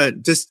kind of want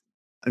to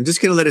I'm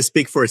just going to let it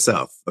speak for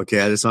itself. Okay.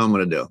 That's all I'm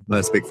going to do. Let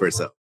it speak for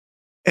itself.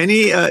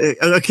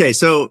 Okay.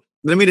 So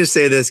let me just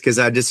say this, because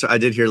I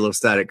did hear a little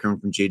static coming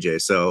from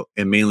GJ. So,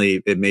 and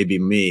mainly it may be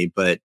me,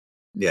 but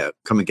yeah,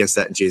 come against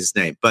that in Jesus'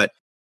 name. But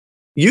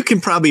you can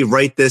probably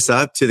write this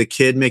up to the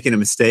kid making a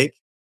mistake.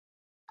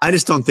 I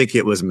just don't think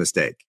it was a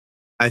mistake.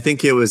 I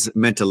think it was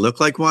meant to look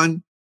like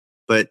one,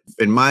 but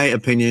in my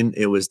opinion,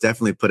 it was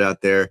definitely put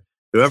out there.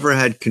 Whoever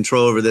had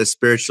control over this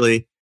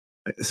spiritually,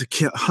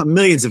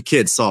 millions of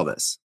kids saw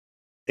this.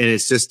 And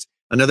it's just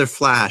another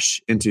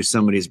flash into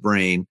somebody's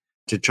brain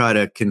to try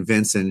to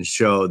convince and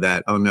show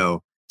that, oh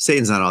no,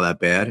 Satan's not all that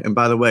bad. And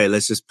by the way,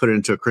 let's just put it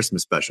into a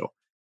Christmas special.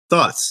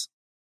 Thoughts?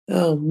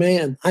 Oh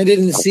man, I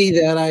didn't see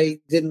that. I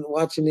didn't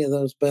watch any of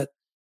those, but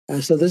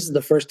so this is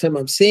the first time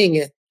I'm seeing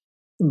it.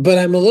 But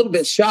I'm a little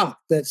bit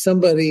shocked that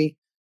somebody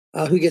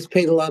who gets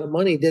paid a lot of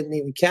money didn't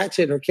even catch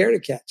it or care to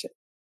catch it.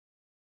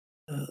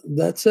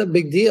 That's a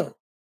big deal.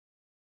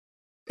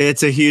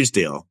 It's a huge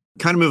deal.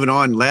 Kind of moving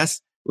on.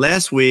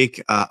 Last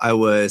week,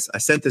 I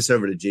sent this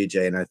over to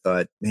GJ and I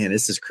thought, man,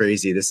 this is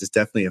crazy. This is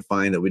definitely a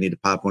find that we need to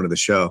pop onto the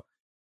show.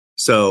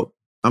 So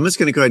I'm just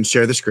going to go ahead and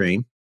share the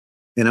screen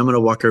and I'm going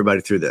to walk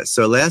everybody through this.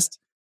 So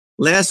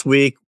last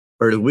week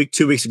or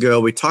 2 weeks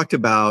ago, we talked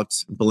about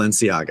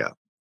Balenciaga.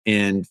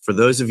 And for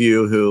those of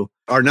you who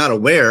are not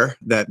aware,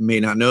 that may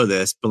not know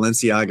this,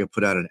 Balenciaga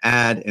put out an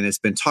ad and it's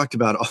been talked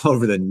about all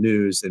over the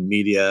news and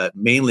media,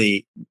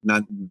 mainly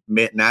not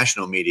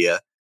national media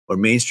or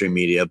mainstream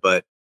media,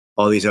 but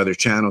all these other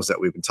channels that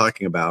we've been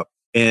talking about.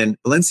 And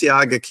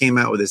Balenciaga came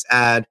out with this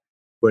ad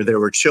where there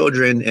were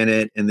children in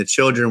it, and the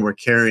children were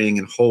carrying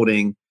and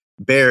holding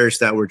bears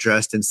that were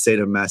dressed in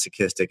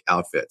sadomasochistic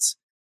outfits.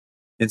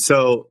 And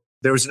so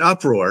there was an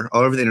uproar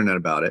all over the internet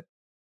about it.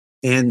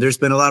 And there's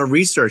been a lot of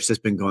research that's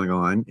been going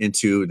on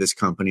into this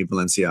company,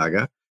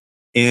 Balenciaga,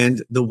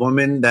 and the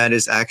woman that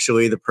is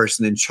actually the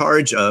person in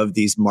charge of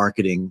these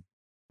marketing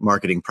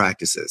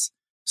practices.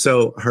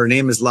 So her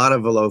name is Lada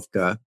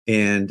Volovka,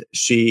 and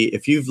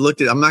if you've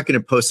looked at, I'm not going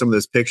to post some of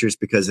those pictures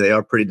because they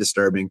are pretty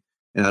disturbing,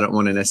 and I don't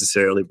want to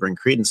necessarily bring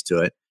credence to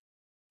it.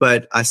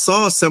 But I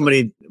saw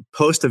somebody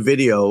post a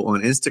video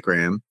on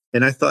Instagram,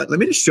 and I thought, let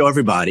me just show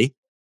everybody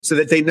so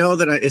that they know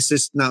that it's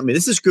just not me.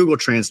 This is Google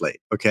Translate,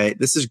 okay?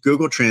 This is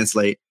Google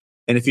Translate,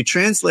 and if you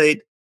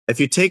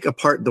take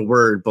apart the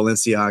word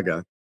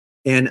Balenciaga,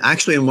 and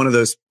actually on one of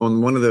those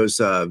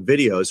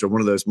videos or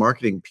one of those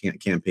marketing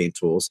campaign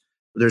tools,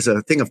 there's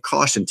a thing of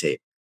caution tape.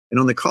 And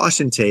on the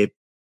caution tape,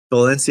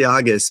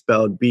 Balenciaga is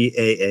spelled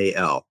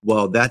B-A-A-L.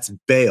 Well, that's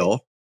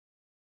Baal,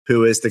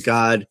 who is the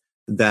god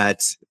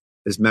that,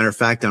 as a matter of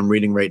fact, I'm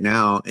reading right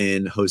now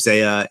in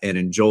Hosea and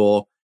in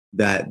Joel,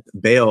 that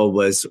Baal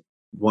was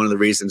one of the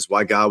reasons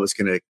why God was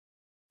going to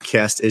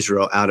cast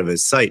Israel out of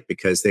his sight,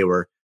 because they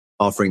were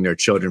offering their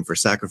children for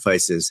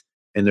sacrifices.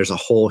 And there's a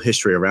whole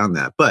history around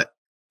that. But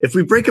if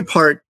we break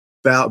apart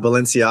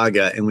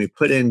Balenciaga and we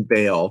put in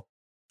Baal,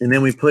 and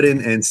then we put in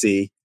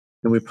NC,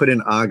 and we put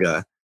in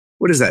Aga,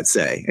 what does that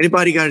say?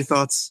 Anybody got any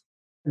thoughts?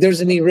 There's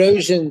an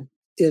erosion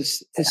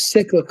is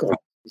cyclical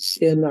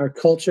in our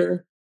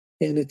culture,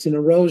 and it's an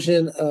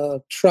erosion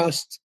of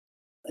trust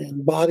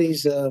in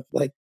bodies of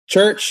like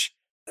church,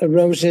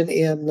 erosion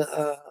in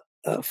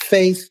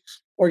faith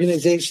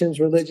organizations,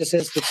 religious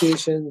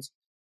institutions.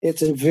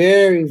 It's a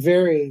very,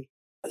 very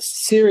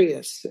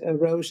serious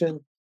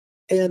erosion.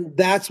 And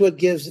that's what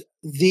gives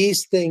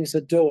these things a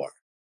door.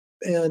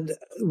 And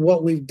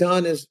what we've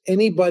done is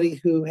anybody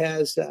who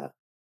has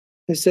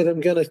said, I'm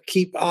going to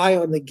keep eye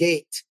on the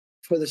gate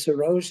for this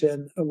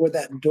erosion of where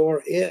that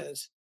door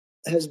is,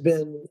 has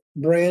been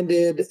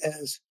branded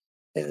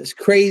as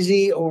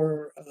crazy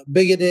or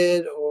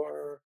bigoted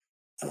or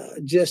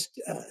just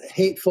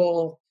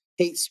hateful,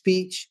 hate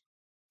speech.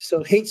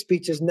 So hate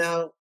speech is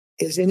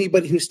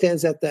anybody who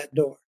stands at that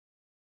door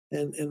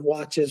and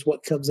watches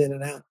what comes in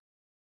and out.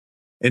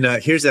 And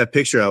here's that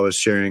picture I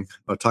was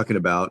talking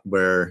about,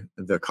 where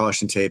the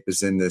caution tape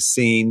is in this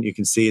scene. You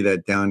can see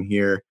that down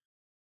here,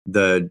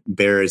 the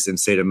bear is in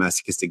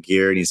sadomasochistic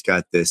gear, and he's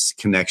got this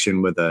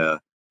connection with a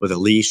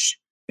leash.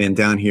 And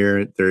down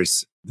here,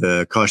 there's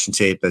the caution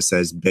tape that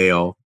says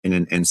Baal and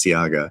an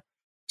Balenciaga.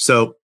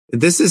 So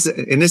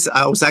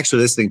I was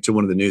actually listening to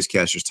one of the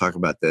newscasters talk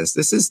about this.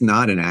 This is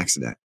not an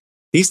accident.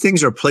 These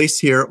things are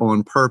placed here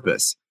on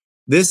purpose.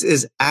 This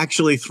is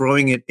actually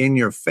throwing it in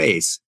your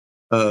face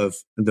of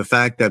the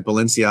fact that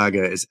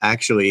Balenciaga is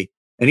actually,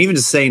 and even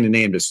just saying the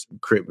name just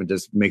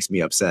makes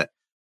me upset.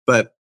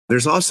 But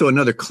there's also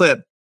another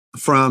clip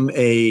from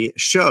a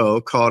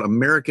show called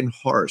American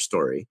Horror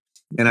Story.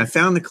 And I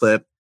found the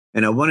clip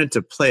and I wanted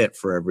to play it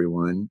for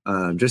everyone,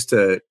 just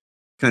to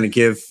kind of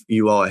give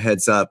you all a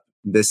heads up.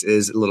 This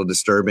is a little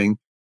disturbing,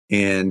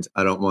 and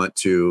I don't want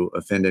to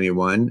offend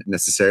anyone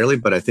necessarily,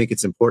 but I think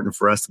it's important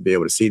for us to be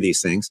able to see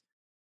these things.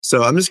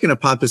 So I'm just going to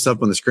pop this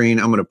up on the screen.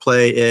 I'm going to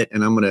play it,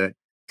 and I'm going to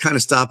kind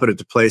of stop it at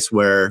the place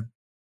where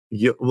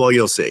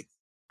you'll see.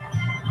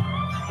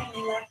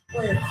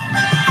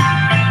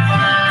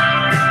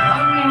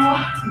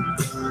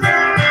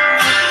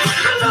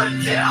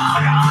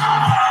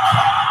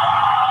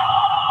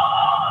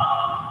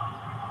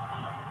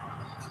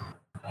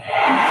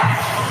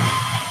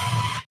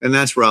 And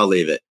that's where I'll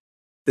leave it.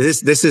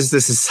 This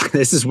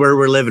is where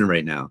we're living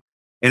right now.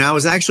 And I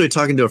was actually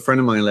talking to a friend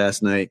of mine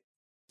last night,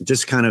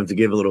 just kind of to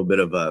give a little bit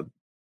of a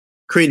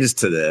credence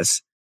to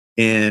this.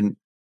 And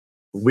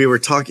we were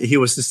talking, he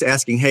was just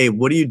asking, hey,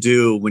 what do you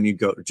do when you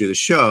go do the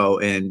show?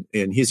 And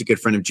he's a good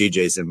friend of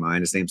GJ's and mine.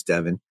 His name's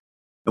Devin.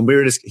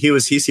 And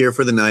he's here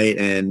for the night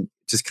and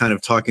just kind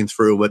of talking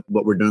through what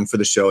we're doing for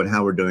the show and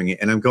how we're doing it.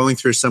 And I'm going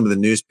through some of the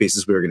news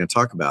pieces we were going to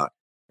talk about.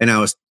 And I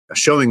was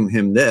showing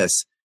him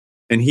this,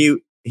 and he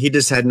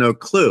just had no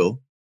clue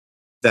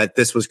that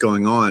this was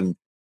going on,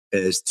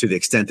 as to the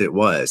extent that it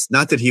was.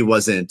 Not that he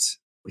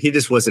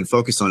just wasn't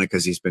focused on it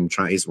because he's been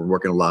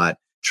working a lot,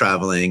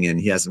 traveling, and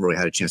he hasn't really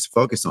had a chance to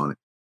focus on it.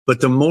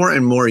 But the more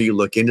and more you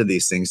look into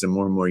these things, the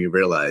more and more you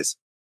realize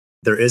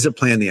there is a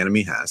plan the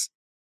enemy has,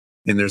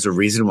 and there's a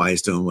reason why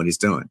he's doing what he's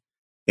doing.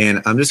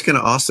 And I'm just going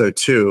to also,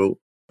 too,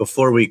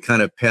 before we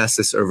kind of pass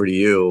this over to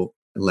you,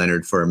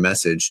 Leonard, for a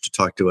message to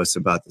talk to us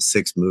about the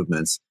 6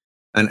 movements.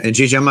 And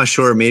Gigi, I'm not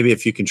sure, maybe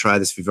if you can try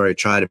this, if you've already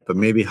tried it, but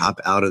maybe hop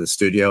out of the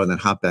studio and then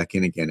hop back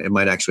in again. It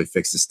might actually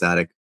fix the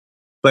static.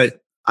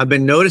 But I've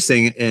been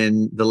noticing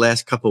in the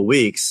last couple of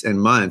weeks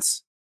and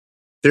months,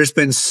 there's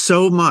been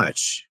so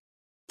much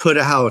put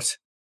out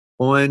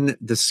on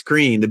the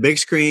screen, the big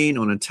screen,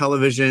 on a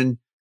television,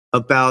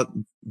 about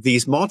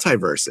these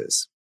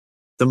multiverses,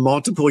 the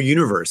multiple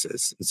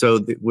universes. So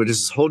there's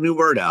this whole new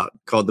word out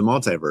called the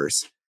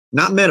multiverse,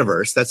 not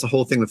metaverse. That's the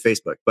whole thing with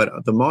Facebook,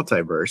 but the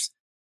multiverse.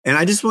 And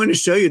I just wanted to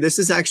show you, this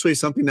is actually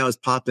something that was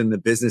popped in the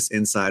Business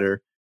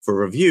Insider for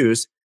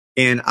reviews.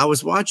 And I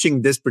was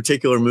watching this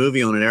particular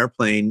movie on an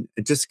airplane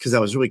just because I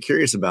was really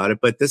curious about it.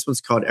 But this one's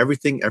called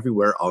Everything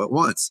Everywhere All at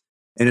Once.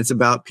 And it's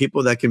about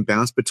people that can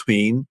bounce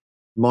between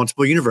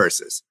multiple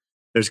universes.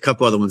 There's a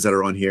couple other ones that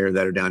are on here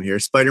that are down here.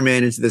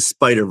 Spider-Man Into the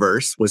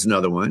Spider-Verse was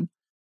another one.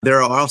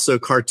 There are also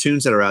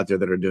cartoons that are out there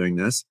that are doing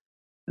this.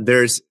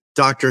 There's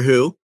Doctor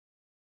Who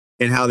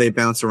and how they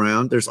bounce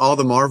around. There's all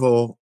the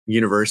Marvel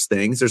universe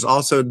things. There's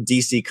also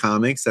DC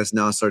Comics that's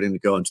now starting to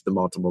go into the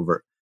multiple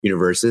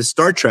universes.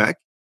 Star Trek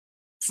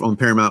on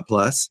Paramount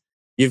Plus.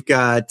 You've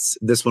got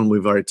this one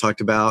we've already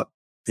talked about,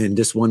 and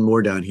just one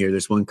more down here.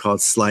 There's one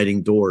called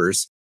Sliding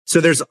Doors. So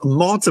there's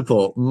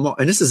multiple,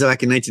 and this is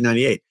back in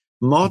 1998,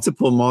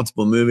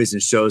 multiple movies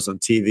and shows on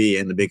TV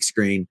and the big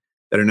screen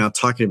that are now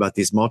talking about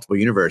these multiple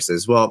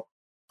universes. Well,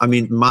 I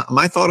mean,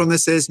 my thought on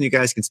this is, and you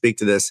guys can speak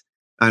to this,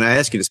 and I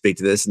ask you to speak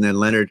to this, and then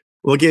Leonard,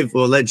 we'll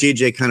let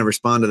GJ kind of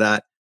respond to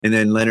that. And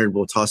then Leonard,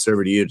 will toss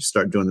over to you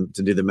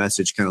to do the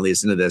message, kind of lead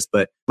us into this.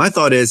 But my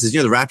thought is,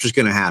 the rapture is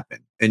going to happen.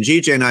 And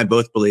GJ and I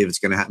both believe it's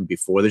going to happen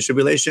before the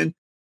tribulation,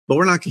 but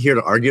we're not here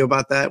to argue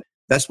about that.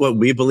 That's what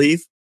we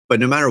believe. But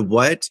no matter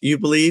what you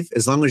believe,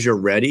 as long as you're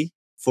ready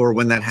for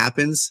when that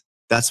happens,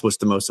 that's what's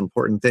the most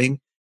important thing.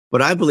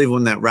 But I believe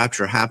when that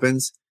rapture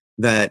happens,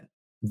 that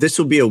this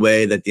will be a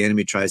way that the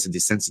enemy tries to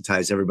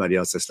desensitize everybody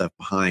else that's left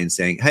behind,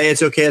 saying, hey,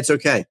 it's okay. It's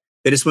okay.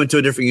 They just went to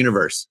a different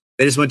universe.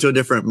 They just went to a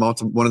different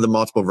one of the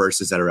multiple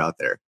verses that are out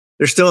there.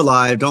 They're still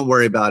alive. Don't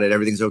worry about it.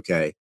 Everything's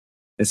okay.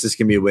 This is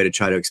going to be a way to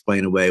try to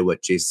explain away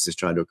what Jesus is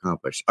trying to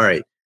accomplish. All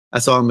right.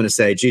 That's all I'm going to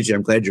say. GJ,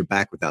 I'm glad you're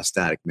back without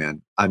static,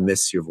 man. I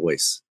miss your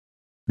voice.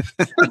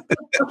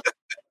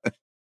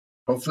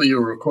 Hopefully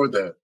you'll record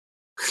that.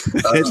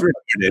 It's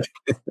recorded.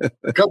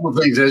 A couple of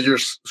things as you're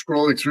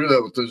scrolling through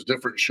that with those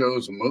different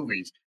shows and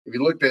movies. If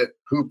you looked at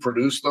who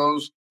produced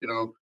those,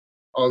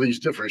 all these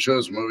different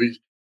shows and movies,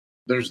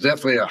 there's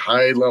definitely a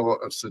high level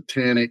of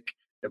satanic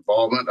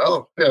involvement.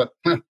 Oh, yeah.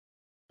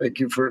 Thank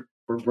you for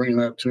bringing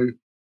that to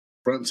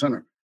front and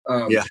center.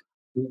 Yeah.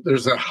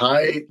 There's a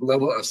high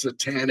level of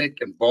satanic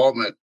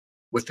involvement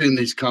within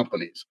these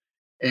companies.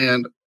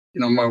 And,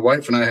 my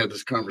wife and I had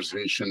this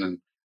conversation, and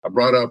I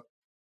brought up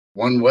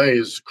one way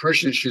is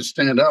Christians should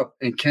stand up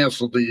and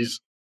cancel these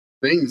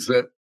things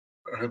that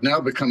have now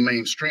become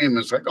mainstream.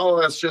 It's like, oh,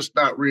 that's just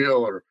not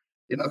real, or,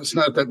 it's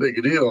not that big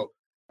a deal.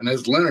 And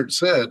as Leonard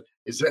said,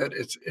 is that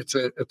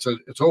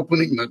it's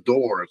opening the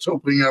door. It's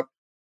opening up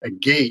a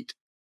gate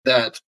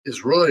that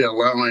is really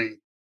allowing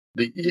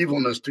the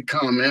evilness to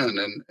come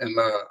in. And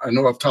I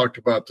know I've talked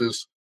about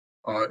this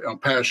on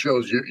past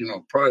shows,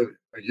 probably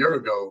a year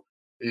ago,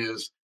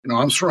 is,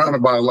 I'm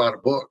surrounded by a lot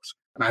of books,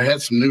 and I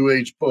had some new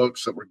age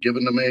books that were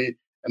given to me,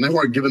 and they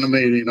weren't given to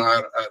me,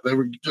 they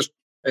were just,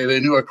 hey, they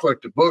knew I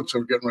collected books. I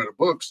was getting rid of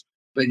books.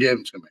 They gave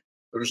them to me.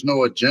 There was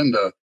no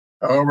agenda.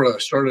 However, I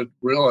started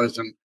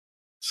realizing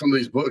some of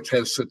these books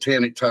have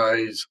satanic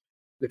ties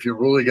if you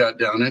really got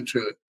down into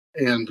it.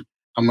 And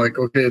I'm like,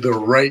 okay, they're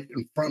right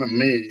in front of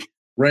me,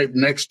 right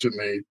next to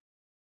me.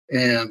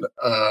 And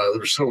there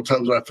were several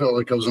times I felt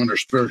like I was under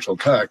spiritual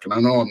attack. And I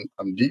know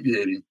I'm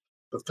deviating.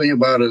 The thing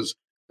about it is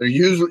they're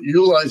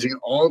utilizing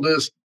all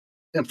this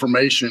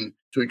information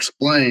to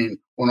explain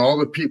when all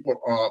the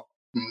people are,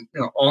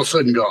 all of a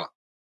sudden gone.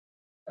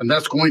 And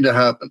that's going to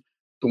happen.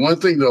 The one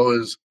thing, though,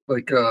 is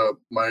like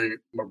my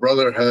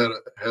brother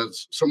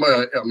has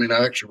somebody,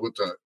 I actually went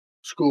to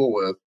school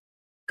with,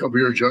 a couple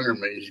years younger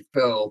than me. He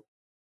fell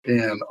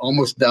and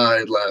almost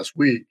died last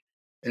week.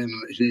 And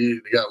he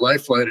got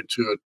life flighted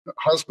to a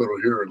hospital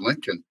here in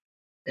Lincoln.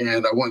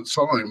 And I went and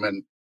saw him.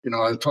 And,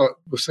 I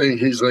was saying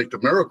he's like the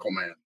miracle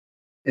man.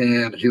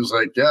 And he was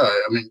like, yeah,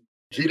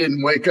 he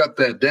didn't wake up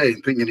that day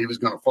thinking he was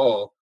going to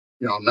fall,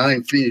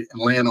 9 feet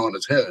and land on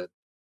his head.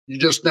 You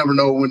just never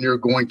know when you're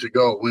going to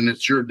go, when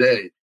it's your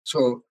day.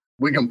 So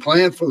we can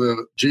plan for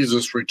the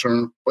Jesus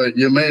return, but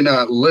you may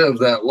not live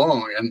that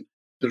long. And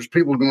there's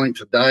people going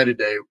to die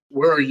today.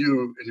 Where are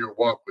you in your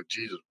walk with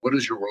Jesus? What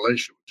is your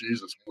relationship with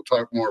Jesus? We'll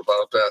talk more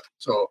about that.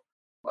 So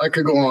I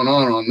could go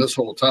on this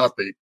whole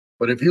topic,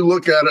 but if you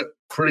look at it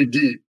pretty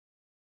deep,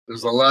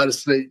 there's a lot of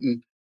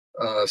Satan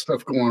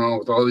stuff going on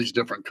with all these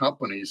different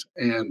companies,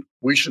 and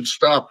we should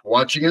stop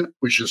watching it.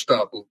 We should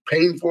stop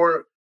paying for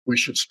it. We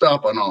should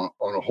stop on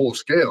a whole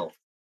scale.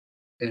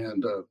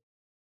 And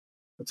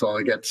that's all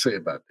I got to say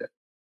about that.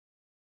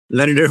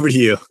 Leonard, over to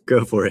you.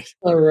 Go for it.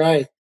 All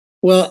right.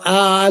 Well,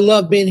 I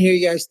love being here,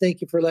 you guys.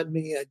 Thank you for letting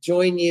me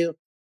join you.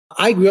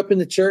 I grew up in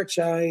the church.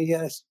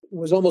 I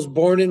was almost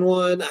born in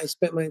one. I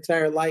spent my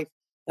entire life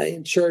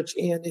in church.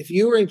 And if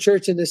you were in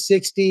church in the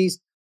 60s,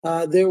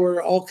 there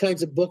were all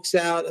kinds of books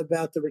out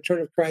about the return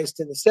of Christ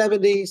in the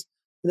 70s.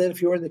 And then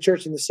if you were in the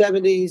church in the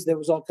 70s, there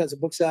was all kinds of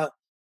books out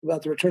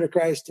about the return of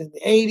Christ in the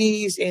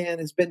 80s.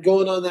 And it's been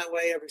going on that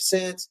way ever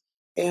since.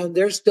 And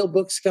there's still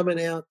books coming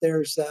out.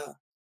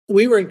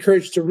 We were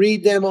encouraged to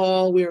read them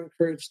all. We were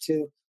encouraged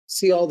to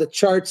see all the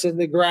charts and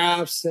the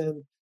graphs.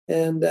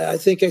 And I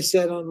think I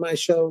said on my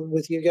show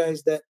with you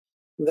guys that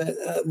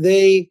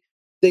they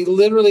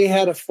literally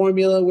had a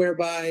formula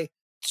whereby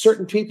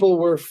certain people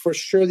were for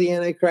sure the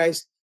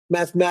Antichrist,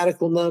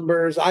 mathematical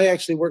numbers. I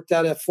actually worked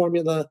out a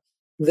formula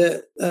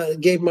that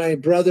gave my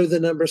brother the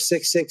number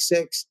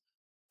 666,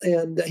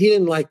 and he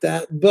didn't like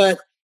that.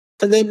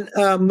 And then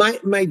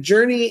my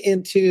journey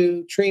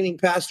into training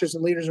pastors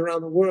and leaders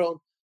around the world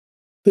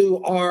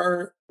who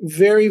are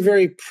very,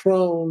 very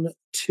prone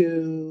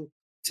to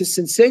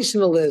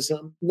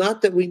sensationalism.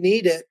 Not that we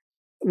need it.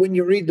 When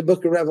you read the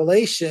book of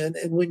Revelation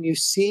and when you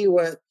see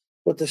what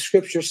the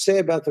scriptures say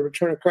about the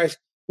return of Christ,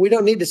 we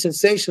don't need to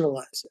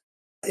sensationalize it.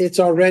 It's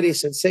already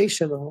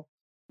sensational,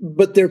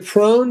 but they're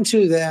prone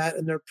to that,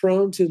 and they're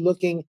prone to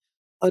looking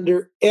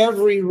under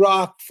every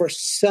rock for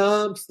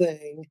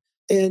something.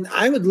 And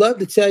I would love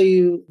to tell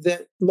you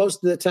that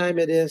most of the time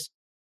it is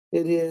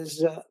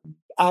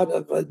out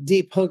of a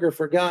deep hunger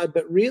for God,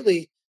 but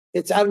really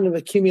it's out of an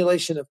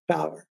accumulation of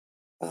power.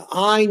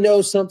 I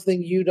know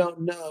something you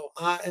don't know.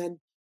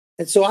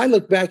 And so I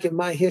look back at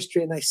my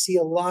history and I see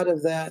a lot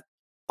of that.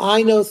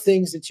 I know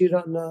things that you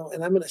don't know,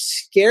 and I'm going to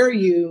scare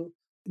you,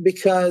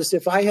 because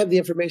if I have the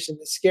information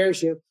that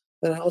scares you,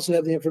 then I also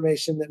have the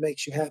information that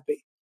makes you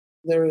happy.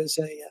 There is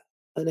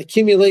an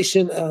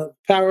accumulation of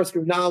power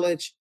through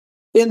knowledge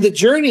in the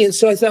journey. And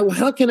so I thought, well,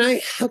 how can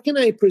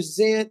I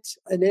present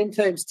an end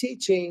times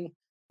teaching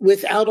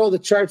without all the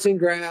charts and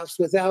graphs,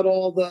 without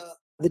all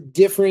the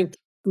different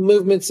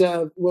movements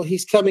of, well,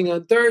 he's coming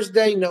on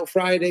Thursday, no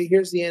Friday,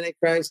 here's the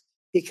Antichrist.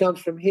 He comes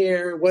from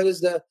here. What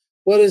is the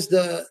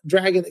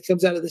dragon that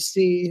comes out of the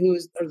sea?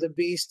 Or the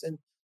beast? And,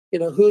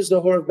 who's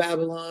the whore of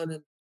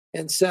Babylon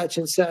and such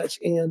and such.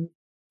 And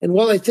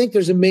while I think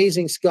there's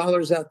amazing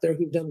scholars out there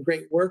who've done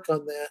great work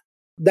on that,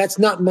 that's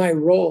not my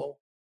role.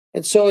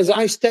 And so as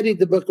I studied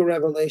the book of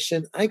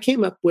Revelation, I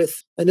came up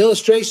with an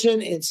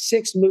illustration and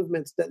 6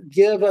 movements that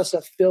give us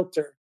a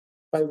filter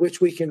by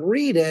which we can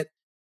read it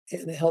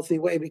in a healthy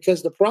way,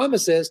 because the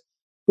promise is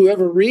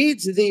whoever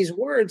reads these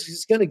words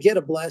is going to get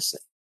a blessing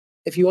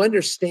if you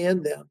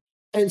understand them.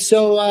 And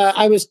so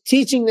I was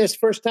teaching this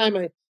first time.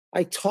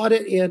 I taught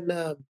it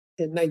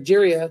in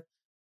Nigeria,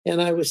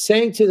 and I was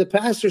saying to the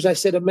pastors, I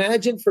said,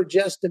 imagine for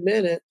just a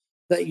minute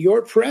that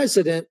your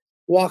president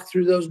walked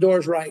through those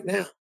doors right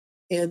now.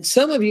 And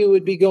some of you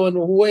would be going,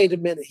 well, wait a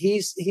minute,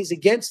 he's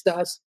against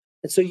us.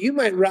 And so you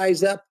might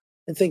rise up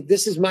and think,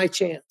 this is my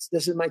chance.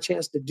 This is my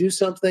chance to do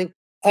something.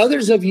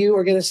 Others of you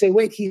are going to say,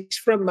 wait, he's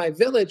from my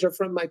village or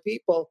from my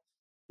people.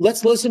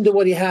 Let's listen to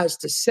what he has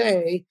to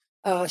say.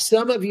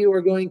 Some of you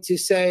are going to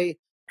say,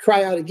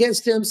 cry out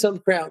against him. Some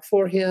cry out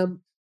for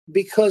him,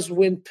 because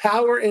when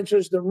power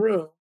enters the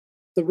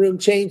room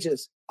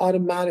changes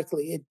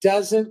automatically.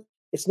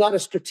 It's not a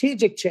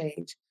strategic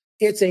change.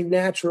 It's a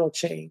natural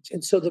change.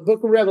 And so the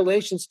book of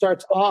Revelation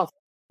starts off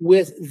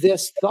with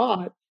this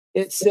thought.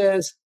 It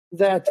says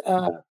that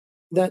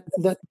the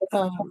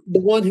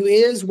one who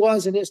is,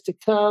 was, and is to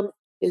come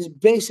is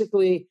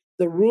basically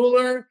the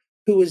ruler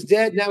who is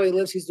dead. Now he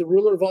lives. He's the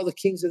ruler of all the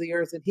kings of the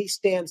earth, and he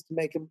stands to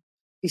make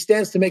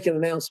an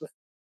announcement.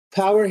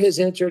 Power has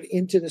entered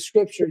into the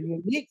scripture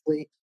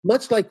uniquely,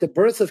 much like the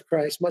birth of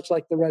Christ, much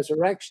like the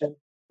resurrection.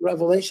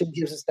 Revelation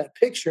gives us that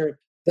picture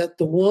that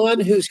the one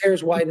whose hair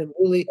is white and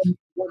woolly, the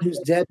one who's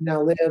dead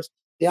now lives,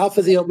 the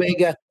Alpha, the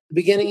Omega, the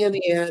beginning and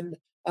the end,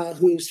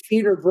 whose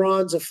feet are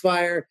bronze of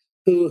fire,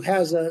 who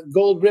has a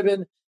gold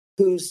ribbon,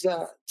 whose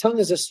tongue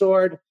is a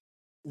sword.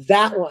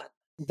 That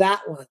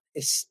one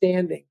is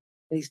standing,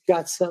 and he's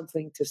got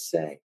something to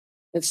say.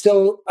 And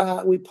so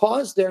we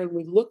pause there and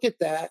we look at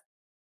that,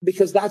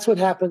 because that's what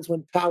happens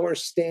when power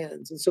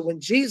stands. And so when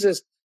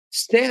Jesus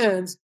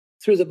stands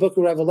through the book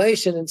of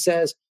Revelation and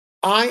says,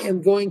 I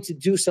am going to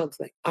do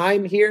something.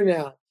 I'm here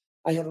now.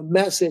 I have a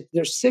message.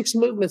 There's 6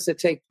 movements that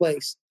take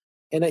place.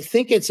 And I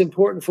think it's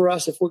important for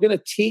us, if we're going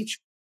to teach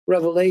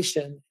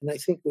Revelation, and I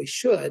think we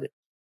should,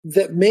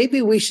 that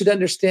maybe we should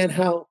understand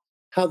how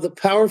the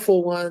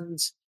powerful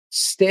one's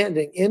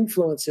standing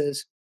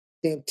influences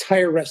the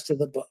entire rest of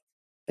the book.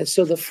 And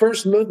so the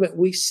first movement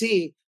we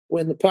see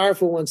when the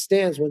powerful one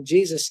stands, when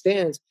Jesus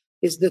stands,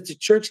 is that the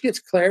church gets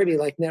clarity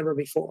like never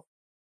before.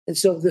 And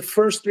so the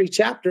first 3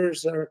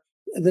 chapters, or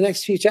the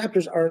next few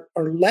chapters, are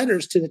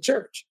letters to the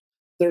church.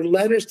 They're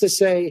letters to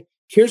say,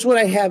 here's what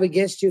I have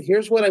against you.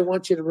 Here's what I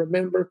want you to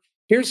remember.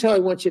 Here's how I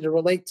want you to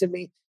relate to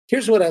me.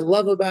 Here's what I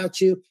love about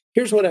you.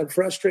 Here's what I'm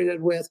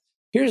frustrated with.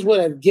 Here's what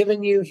I've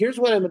given you. Here's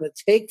what I'm going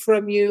to take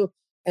from you.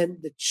 And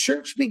the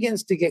church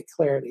begins to get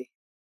clarity.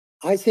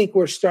 I think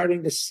we're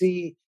starting to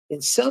see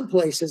in some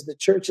places the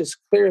church is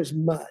clear as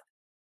mud.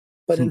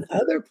 But in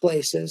other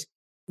places,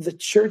 the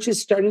church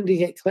is starting to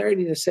get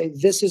clarity to say,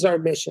 this is our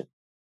mission.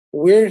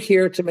 We're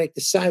here to make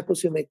disciples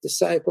who make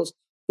disciples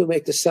who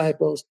make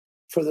disciples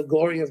for the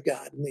glory of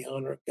God and the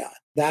honor of God.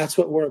 That's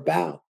what we're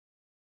about.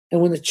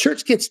 And when the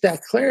church gets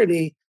that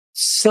clarity,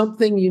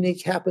 something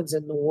unique happens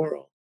in the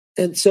world.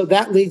 And so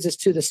that leads us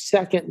to the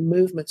second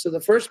movement. So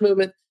the first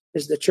movement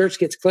is the church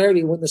gets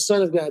clarity when the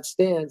Son of God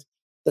stands.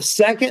 The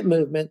second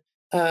movement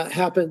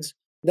happens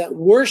that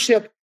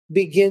worship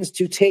begins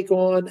to take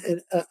on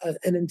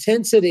an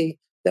intensity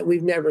that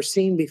we've never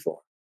seen before.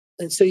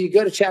 And so you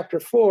go to chapter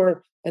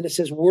 4 and it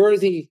says,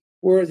 worthy,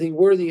 worthy,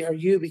 worthy are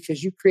you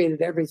because you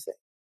created everything.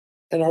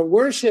 And our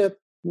worship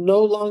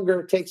no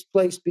longer takes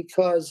place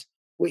because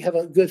we have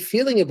a good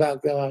feeling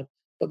about God,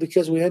 but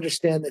because we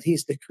understand that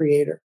he's the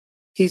creator.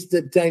 He's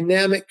the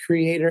dynamic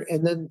creator.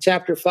 And then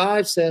chapter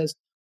 5 says,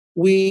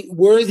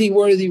 worthy,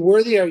 worthy,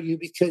 worthy are you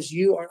because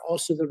you are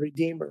also the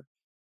redeemer.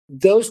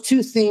 Those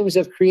two themes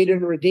of creator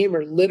and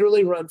redeemer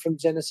literally run from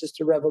Genesis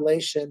to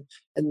Revelation.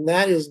 And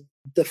that is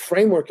the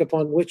framework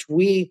upon which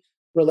we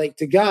relate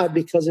to God,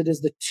 because it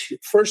is the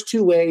first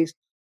two ways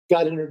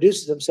God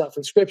introduces himself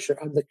in Scripture.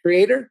 I'm the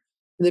creator.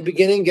 In the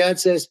beginning, God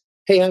says,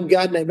 hey, I'm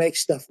God and I make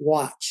stuff.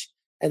 Watch.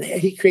 And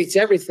he creates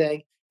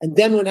everything. And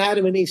then when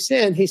Adam and Eve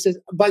sinned, he says,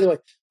 by the way,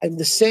 I'm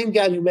the same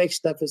God who makes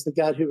stuff as the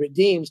God who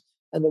redeems,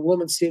 and the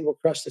woman's seed will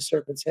crush the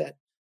serpent's head.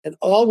 And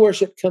all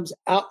worship comes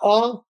out,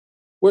 all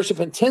worship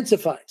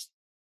intensifies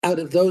out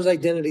of those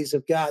identities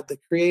of God, the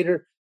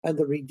creator and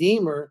the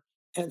redeemer.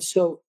 And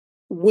so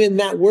when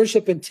that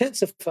worship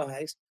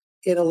intensifies,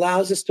 it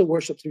allows us to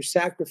worship through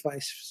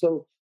sacrifice.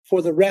 So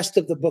for the rest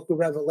of the book of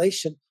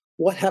Revelation,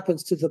 what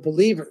happens to the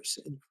believers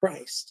in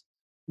Christ?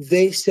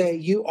 They say,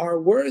 you are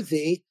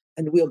worthy,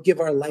 and we'll give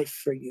our life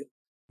for you.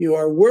 You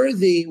are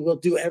worthy. We'll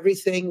do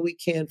everything we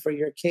can for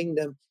your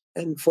kingdom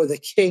and for the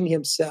king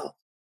himself.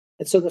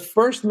 And so the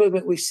first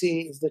movement we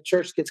see is the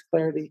church gets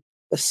clarity.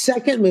 The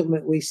second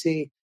movement we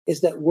see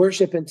is that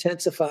worship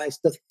intensifies.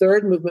 The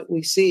third movement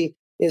we see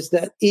is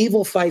that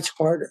evil fights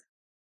harder.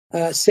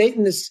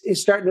 Satan is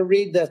starting to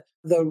read the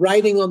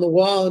writing on the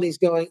wall, and he's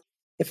going,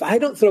 if I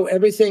don't throw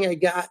everything I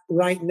got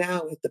right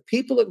now at the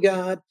people of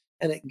God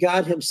and at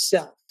God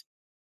himself,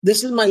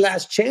 this is my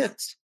last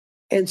chance.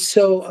 And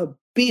so a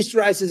beast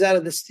rises out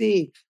of the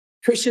sea.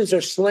 Christians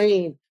are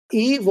slain.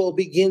 Evil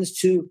begins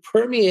to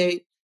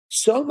permeate,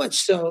 so much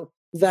so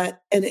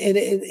that, and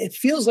it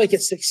feels like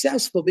it's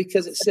successful,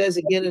 because it says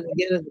again and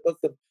again in the book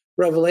of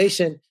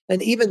Revelation,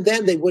 and even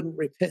then they wouldn't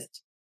repent.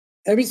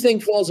 Everything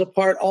falls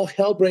apart. All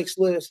hell breaks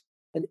loose.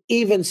 And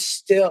even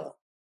still,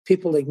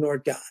 people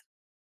ignored God.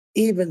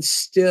 Even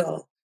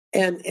still.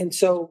 And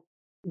so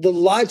the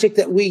logic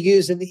that we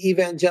use in the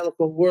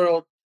evangelical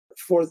world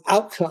for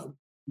outcome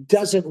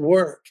doesn't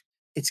work.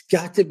 It's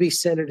got to be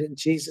centered in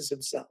Jesus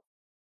himself,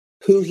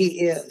 who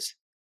he is.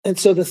 And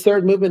so the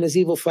third movement is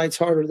evil fights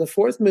harder. The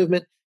fourth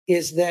movement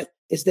is that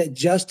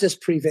justice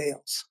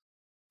prevails.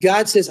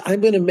 God says,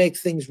 I'm going to make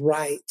things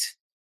right.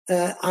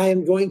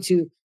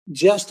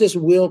 Justice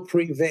will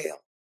prevail.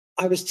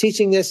 I was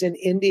teaching this in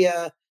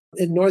India,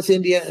 in North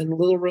India, in a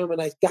little room,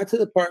 and I got to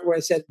the part where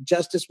I said,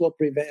 justice will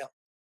prevail.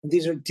 And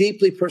these are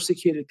deeply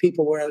persecuted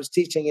people where I was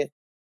teaching it,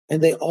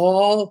 and they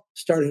all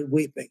started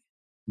weeping.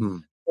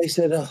 They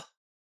said, oh,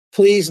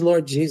 please,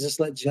 Lord Jesus,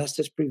 let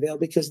justice prevail,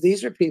 because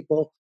these are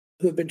people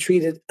who have been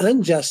treated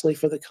unjustly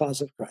for the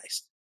cause of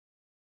Christ.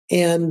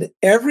 And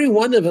every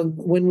one of them,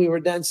 when we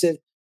were done, said,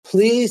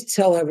 please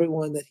tell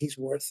everyone that he's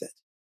worth it.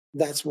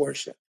 That's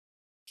worship.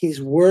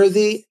 He's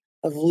worthy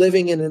of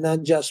living in an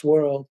unjust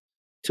world,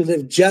 to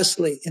live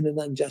justly in an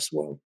unjust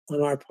world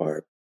on our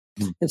part.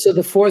 And so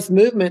the fourth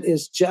movement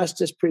is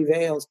justice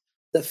prevails.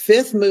 The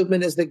fifth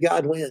movement is that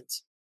God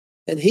wins.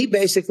 And he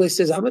basically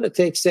says, I'm going to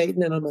take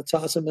Satan and I'm going to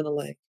toss him in a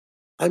lake.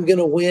 I'm going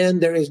to win.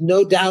 There is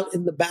no doubt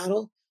in the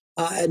battle.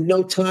 And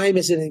no time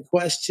is it in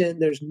question.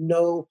 There's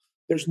no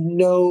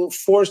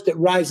force that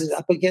rises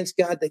up against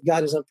God that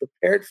God is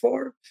unprepared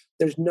for.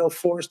 There's no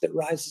force that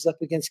rises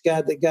up against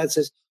God that God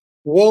says,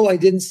 whoa, I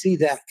didn't see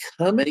that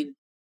coming.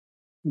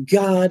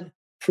 God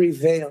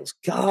prevails.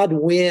 God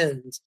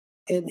wins.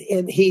 And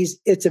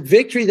it's a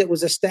victory that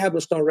was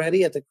established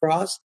already at the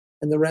cross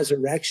and the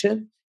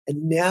resurrection.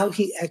 And now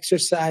he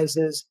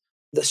exercises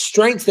the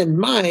strength and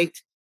might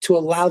to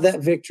allow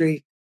that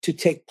victory to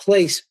take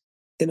place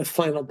in a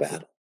final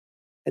battle.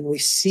 And we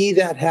see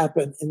that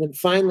happen. And then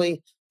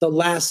finally, the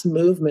last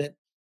movement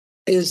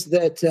is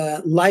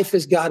that life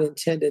as God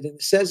intended. And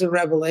it says in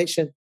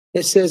Revelation,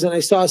 it says, and I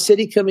saw a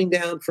city coming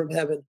down from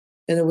heaven,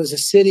 and it was a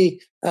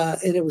city,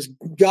 and it was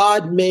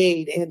God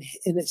made. And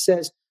it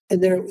says,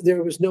 and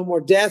there was no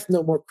more death,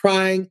 no more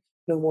crying,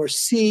 no more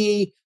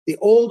sea. The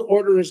old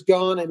order is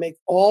gone. I make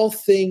all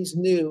things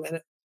new. And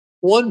at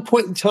one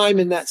point in time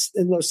in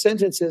those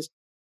sentences,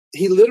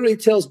 he literally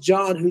tells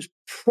John, who's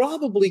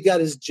probably got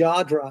his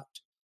jaw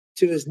dropped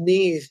to his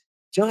knees,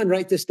 John,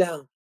 write this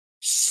down.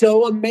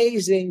 So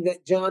amazing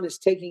that John is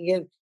taking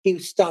in. He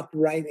stopped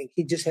writing.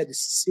 He just had to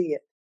see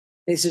it.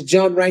 And he says,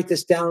 John, write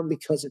this down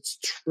because it's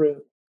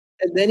true.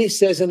 And then he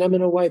says, and I'm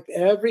going to wipe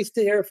every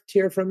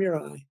tear from your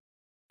eye,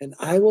 and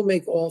I will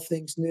make all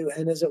things new.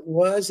 And as it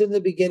was in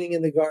the beginning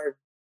in the garden,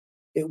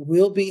 it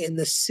will be in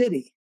the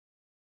city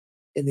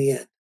in the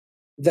end,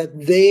 that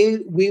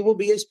we will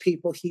be his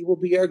people. He will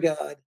be our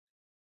God.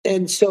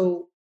 And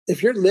so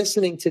if you're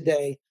listening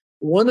today,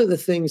 one of the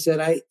things that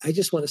I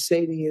just want to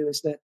say to you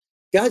is that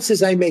God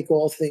says, I make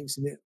all things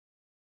new.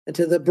 And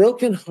to the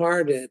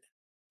brokenhearted,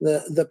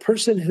 the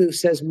person who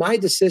says, my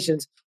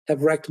decisions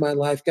have wrecked my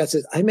life, God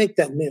says, I make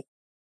that new.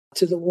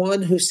 To the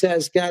one who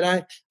says, God,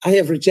 I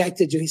have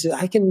rejected you, he says,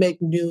 I can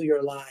make new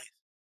your life.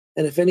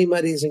 And if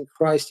anybody is in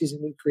Christ, he's a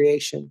new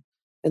creation.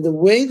 And the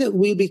way that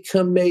we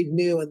become made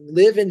new and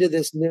live into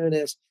this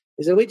newness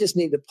is that we just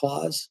need to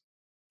pause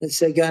and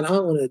say, God, I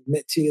want to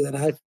admit to you that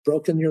I've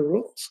broken your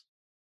rules.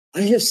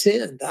 I have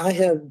sinned. I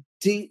have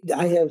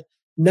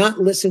not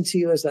listened to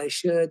you as I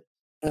should.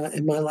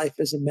 And my life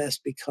is a mess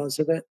because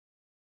of it.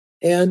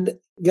 And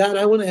God,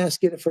 I want to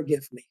ask you to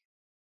forgive me.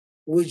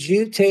 would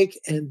you take,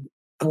 and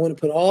I want to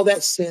put all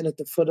that sin at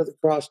the foot of the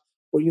cross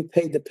where you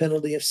paid the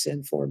penalty of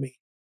sin for me.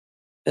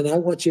 And I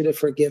want you to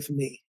forgive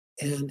me.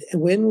 And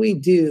when we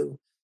do,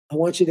 I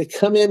want you to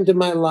come into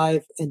my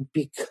life and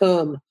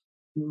become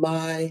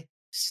my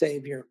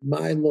Savior,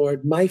 my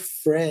Lord, my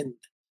friend,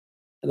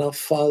 and I'll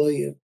follow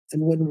you.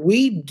 And when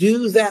we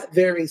do that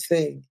very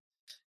thing,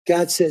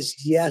 God says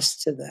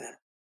yes to that.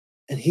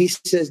 And he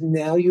says,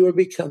 now you are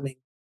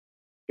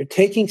you're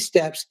taking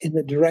steps in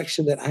the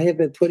direction that I have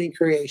been putting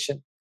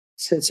creation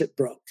since it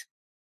broke,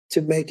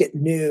 to make it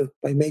new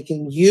by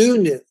making you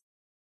new.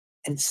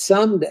 And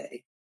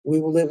someday we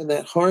will live in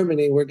that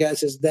harmony where God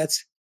says,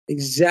 that's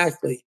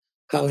exactly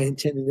how I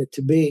intended it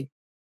to be.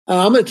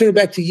 I'm going to turn it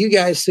back to you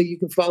guys so you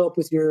can follow up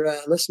with your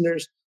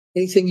listeners,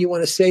 anything you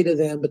want to say to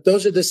them. But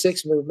those are the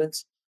 6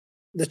 movements.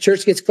 The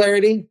church gets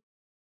clarity,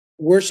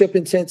 worship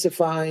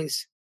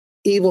intensifies,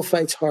 evil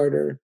fights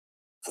harder,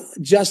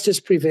 justice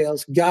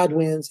prevails, God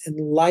wins,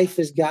 and life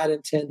as God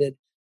intended.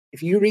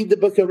 If you read the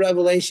book of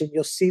Revelation,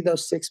 you'll see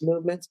those 6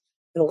 movements.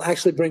 It'll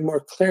actually bring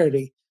more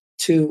clarity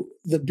to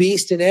the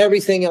beast and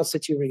everything else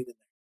that you read in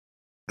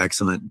there.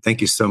 Excellent. Thank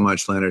you so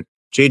much, Leonard.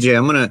 JJ,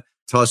 I'm going to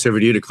toss over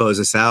to you to close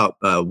us out.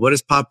 What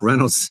is Pop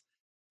Reynolds?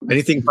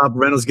 Anything Pop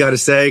Reynolds got to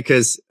say?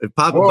 Because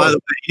Papa, by the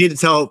way, you need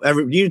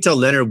to tell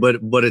Leonard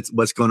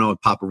what's going on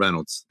with Papa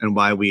Reynolds and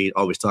why we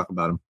always talk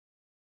about him.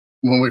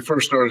 When we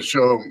first started the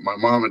show, my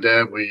mom and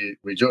dad,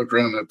 we joked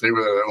around that they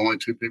were the only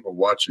 2 people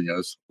watching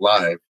us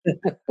live.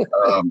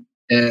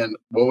 And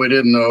what we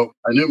didn't know,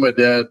 I knew my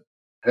dad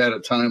had a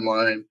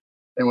timeline.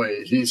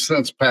 Anyway, he's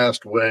since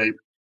passed away,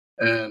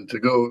 and to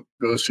go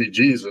see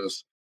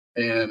Jesus.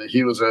 And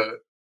he was a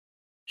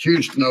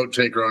huge note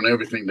taker on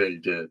everything that he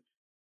did.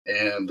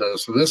 And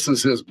so this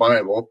is his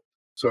Bible.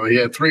 So he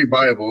had 3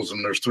 Bibles,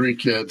 and there's 3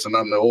 kids, and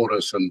I'm the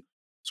oldest. And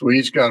so we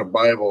each got a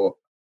Bible.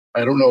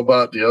 I don't know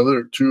about the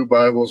other 2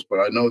 Bibles, but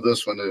I know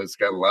this one, it's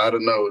got a lot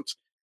of notes.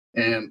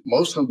 And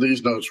most of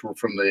these notes were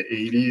from the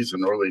 80s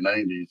and early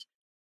 90s.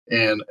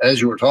 And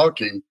as you were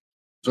talking,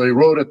 so he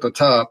wrote at the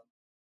top,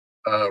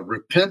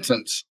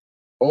 repentance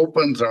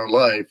opens our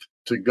life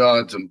to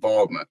God's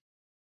involvement.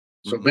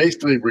 So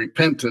basically,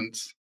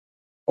 repentance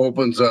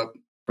opens up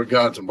for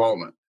God's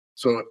involvement.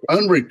 So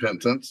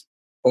unrepentance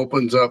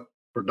opens up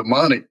for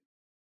demonic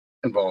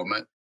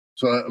involvement.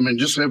 So, I mean,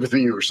 just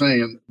everything you were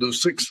saying,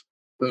 those six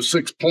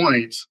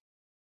points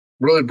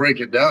really break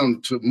it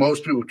down to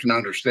most people can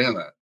understand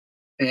that.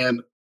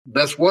 And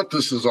that's what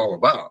this is all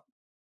about.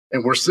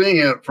 And we're seeing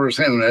it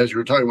firsthand. As you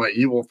were talking about,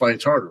 evil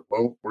fights harder.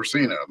 Well, we're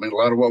seeing it. I mean, a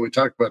lot of what we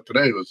talked about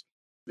today was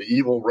the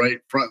evil right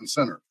front and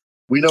center.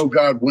 We know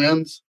God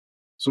wins.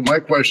 So my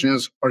question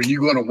is, are you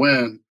going to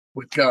win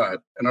with God?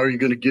 And are you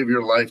going to give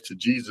your life to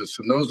Jesus?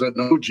 And those that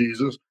know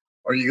Jesus,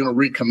 are you going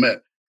to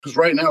recommit? Because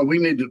right now we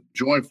need to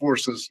join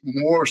forces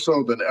more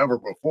so than ever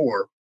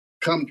before.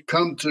 Come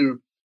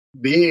to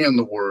being in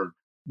the Word,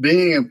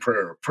 being in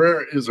prayer.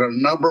 Prayer is our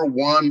number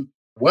one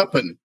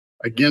weapon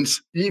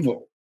against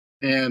evil.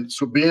 And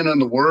so being in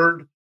the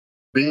Word,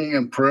 being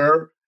in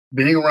prayer,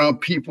 being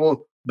around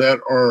people that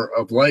are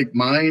of like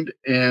mind,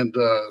 and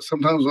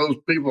sometimes those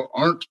people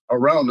aren't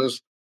around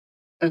us,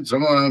 and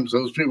sometimes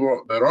those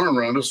people that aren't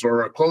around us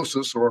are our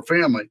closest or our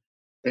family.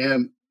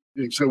 And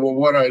you say, well,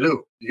 what do I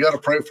do? You got to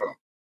pray for them.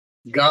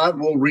 God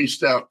will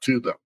reach out to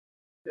them.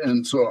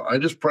 And so I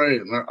just pray,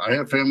 and I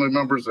have family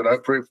members that I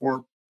pray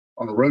for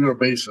on a regular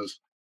basis,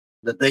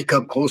 that they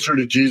come closer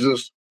to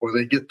Jesus or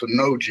they get to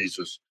know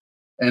Jesus.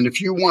 And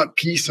if you want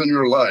peace in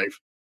your life,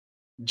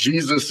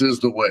 Jesus is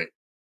the way.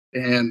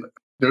 And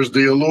there's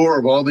the allure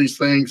of all these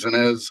things. And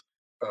as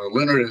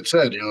Leonard had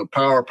said,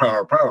 power,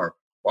 power, power.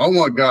 Well, I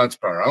want God's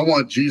power. I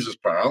want Jesus'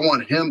 power. I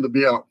want him to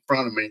be out in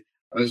front of me.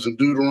 As in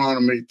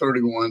Deuteronomy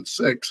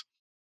 31:6,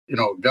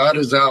 God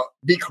is out.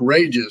 Be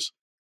courageous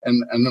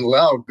and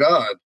allow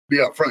God to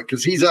be out front,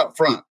 because he's out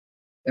front.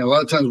 And a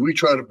lot of times we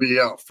try to be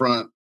out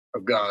front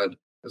of God.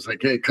 It's like,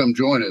 hey, come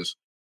join us.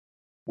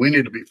 We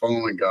need to be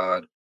following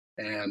God.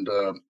 And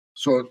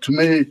so to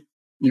me,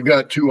 you've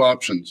got 2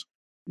 options.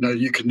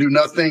 You can do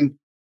nothing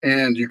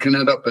and you can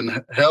end up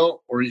in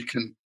hell, or you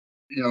can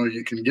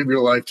give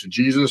your life to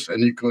Jesus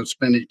and you can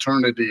spend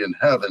eternity in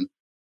heaven.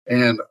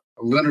 And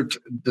Leonard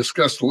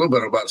discussed a little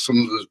bit about some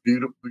of those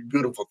beautiful,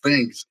 beautiful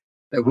things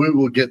that we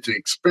will get to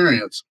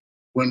experience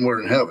when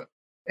we're in heaven.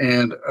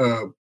 And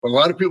a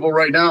lot of people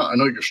right now, I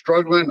know you're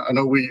struggling. I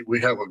know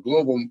we have a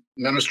global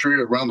ministry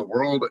around the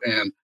world,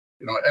 and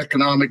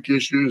economic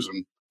issues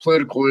and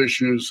political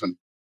issues and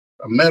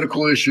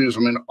medical issues.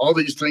 I mean, all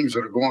these things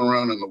that are going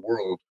around in the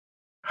world.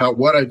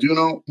 What I do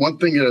know, one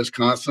thing that is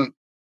constant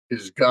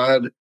is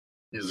God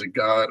is a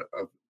God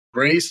of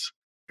grace.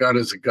 God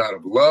is a God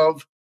of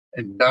love,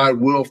 and God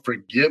will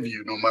forgive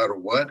you no matter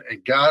what.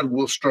 And God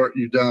will start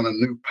you down a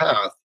new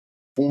path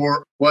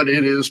for what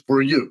it is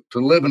for you to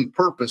live in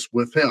purpose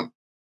with him.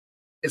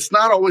 It's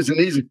not always an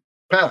easy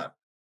path.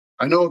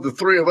 I know the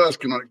 3 of us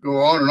can go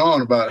on and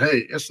on about,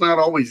 hey, it's not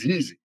always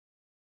easy.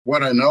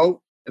 What I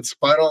know, in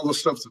spite of all the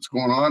stuff that's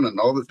going on and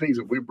all the things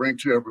that we bring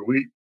to you every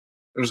week,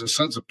 there's a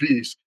sense of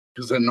peace,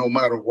 because then no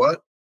matter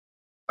what,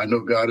 I know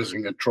God is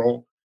in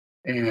control,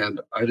 and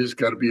I just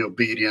got to be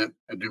obedient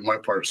and do my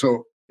part.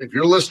 So if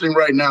you're listening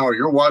right now or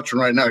you're watching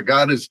right now,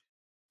 God is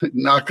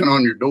knocking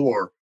on your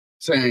door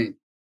saying,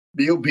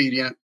 be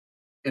obedient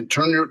and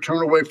turn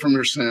away from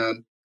your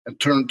sin and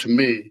turn to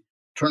me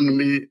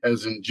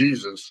as in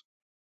Jesus.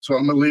 So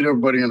I'm going to lead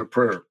everybody in a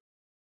prayer.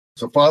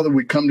 So Father,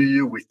 we come to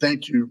you. We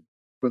thank you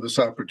for this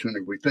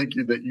opportunity. We thank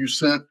you that you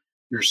sent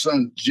your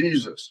son,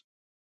 Jesus,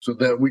 so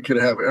that we could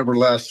have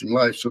everlasting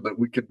life, so that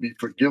we could be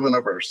forgiven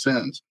of our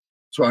sins.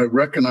 So I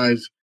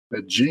recognize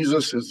that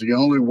Jesus is the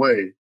only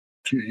way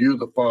to you,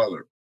 the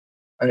Father.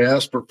 I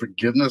ask for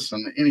forgiveness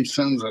on any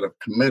sins that I've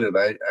committed.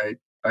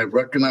 I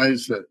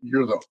recognize that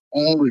you're the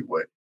only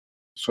way.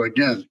 So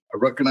again, I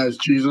recognize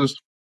Jesus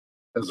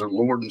as our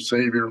Lord and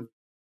Savior.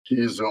 He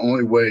is the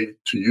only way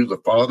to you, the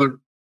Father.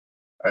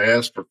 I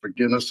ask for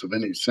forgiveness of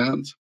any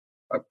sins.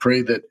 I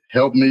pray that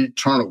help me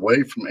turn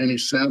away from any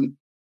sin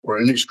or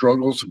any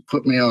struggles and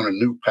put me on a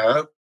new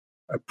path.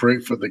 I pray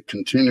for the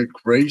continued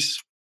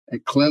grace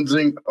and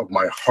cleansing of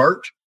my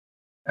heart.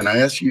 And I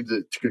ask you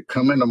to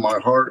come into my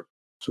heart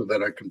so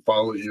that I can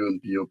follow you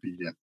and be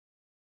obedient.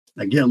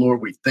 Again,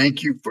 Lord, we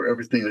thank you for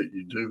everything that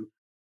you do.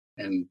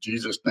 In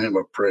Jesus' name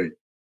I pray.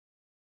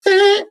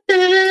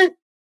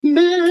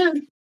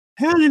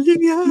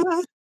 Hallelujah.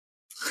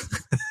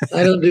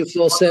 I don't do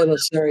falsetto.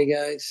 Sorry,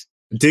 guys.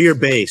 Do your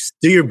bass.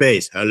 Do your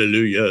bass.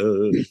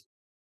 Hallelujah.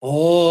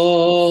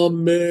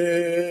 Amen.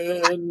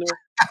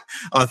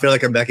 I feel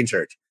like I'm back in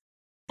church.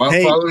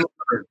 My Father.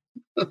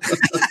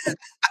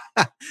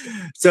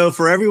 So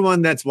for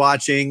everyone that's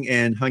watching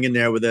and hung in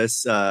there with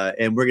us,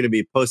 and we're going to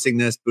be posting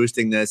this,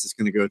 boosting this, it's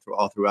going to go through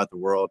all throughout the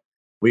world.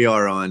 We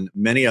are on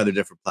many other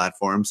different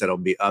platforms that'll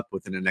be up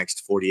within the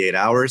next 48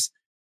 hours.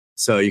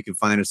 So you can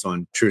find us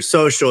on True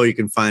Social. You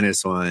can find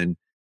us on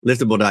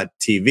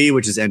liftable.tv,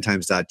 which is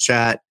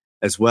endtimes.chat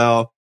as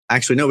well.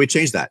 Actually, no, we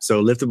changed that.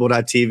 So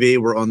liftable.tv,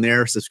 we're on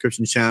there,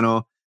 subscription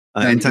channel.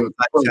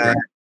 Endtimes.chat.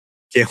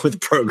 Yeah, with the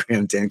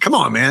program, Dan. Come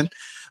on, man.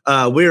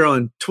 We're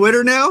on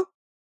Twitter now.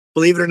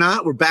 Believe it or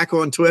not, we're back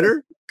on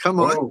Twitter. Come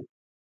on. Oh.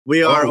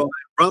 We are on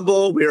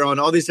Rumble. We're on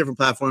all these different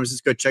platforms.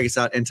 Just go check us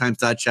out,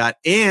 endtimes.chat.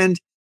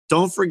 And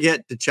don't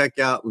forget to check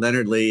out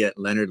Leonard Lee at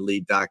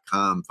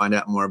leonardlee.com. Find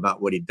out more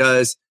about what he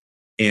does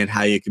and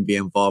how you can be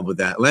involved with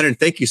that. Leonard,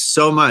 thank you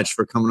so much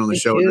for coming on the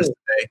show with us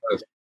today.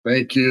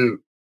 Thank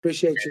you.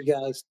 Appreciate you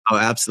guys. Oh,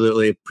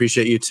 absolutely.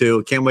 Appreciate you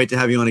too. Can't wait to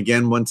have you on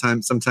again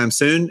sometime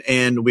soon.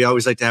 And we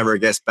always like to have our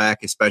guests back,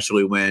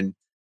 especially when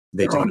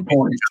they do a job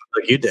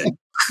like you did.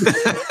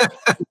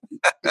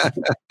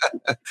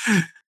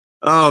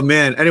 Oh,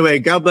 man. Anyway,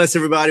 God bless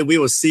everybody. We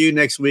will see you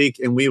next week,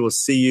 and we will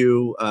see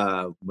you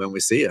when we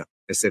see you.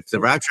 If the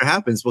rapture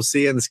happens, we'll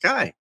see you in the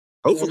sky.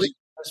 Hopefully.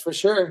 That's for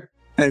sure.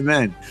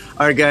 Amen.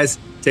 All right, guys.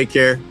 Take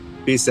care.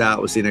 Peace out.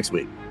 We'll see you next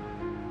week.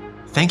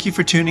 Thank you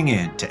for tuning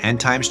in to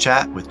End Times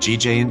Chat with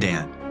GJ and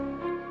Dan.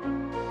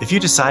 If you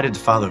decided to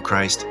follow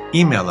Christ,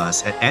 email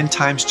us at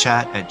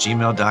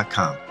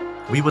endtimeschat@gmail.com.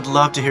 We would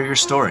love to hear your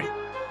story.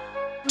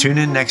 Tune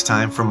in next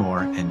time for more,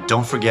 and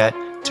don't forget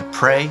to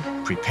pray,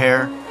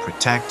 prepare,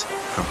 protect,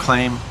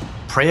 proclaim,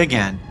 pray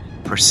again,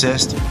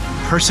 persist,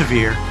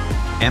 persevere,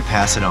 and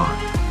pass it on.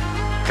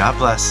 God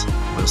bless.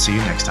 We'll see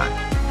you next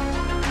time.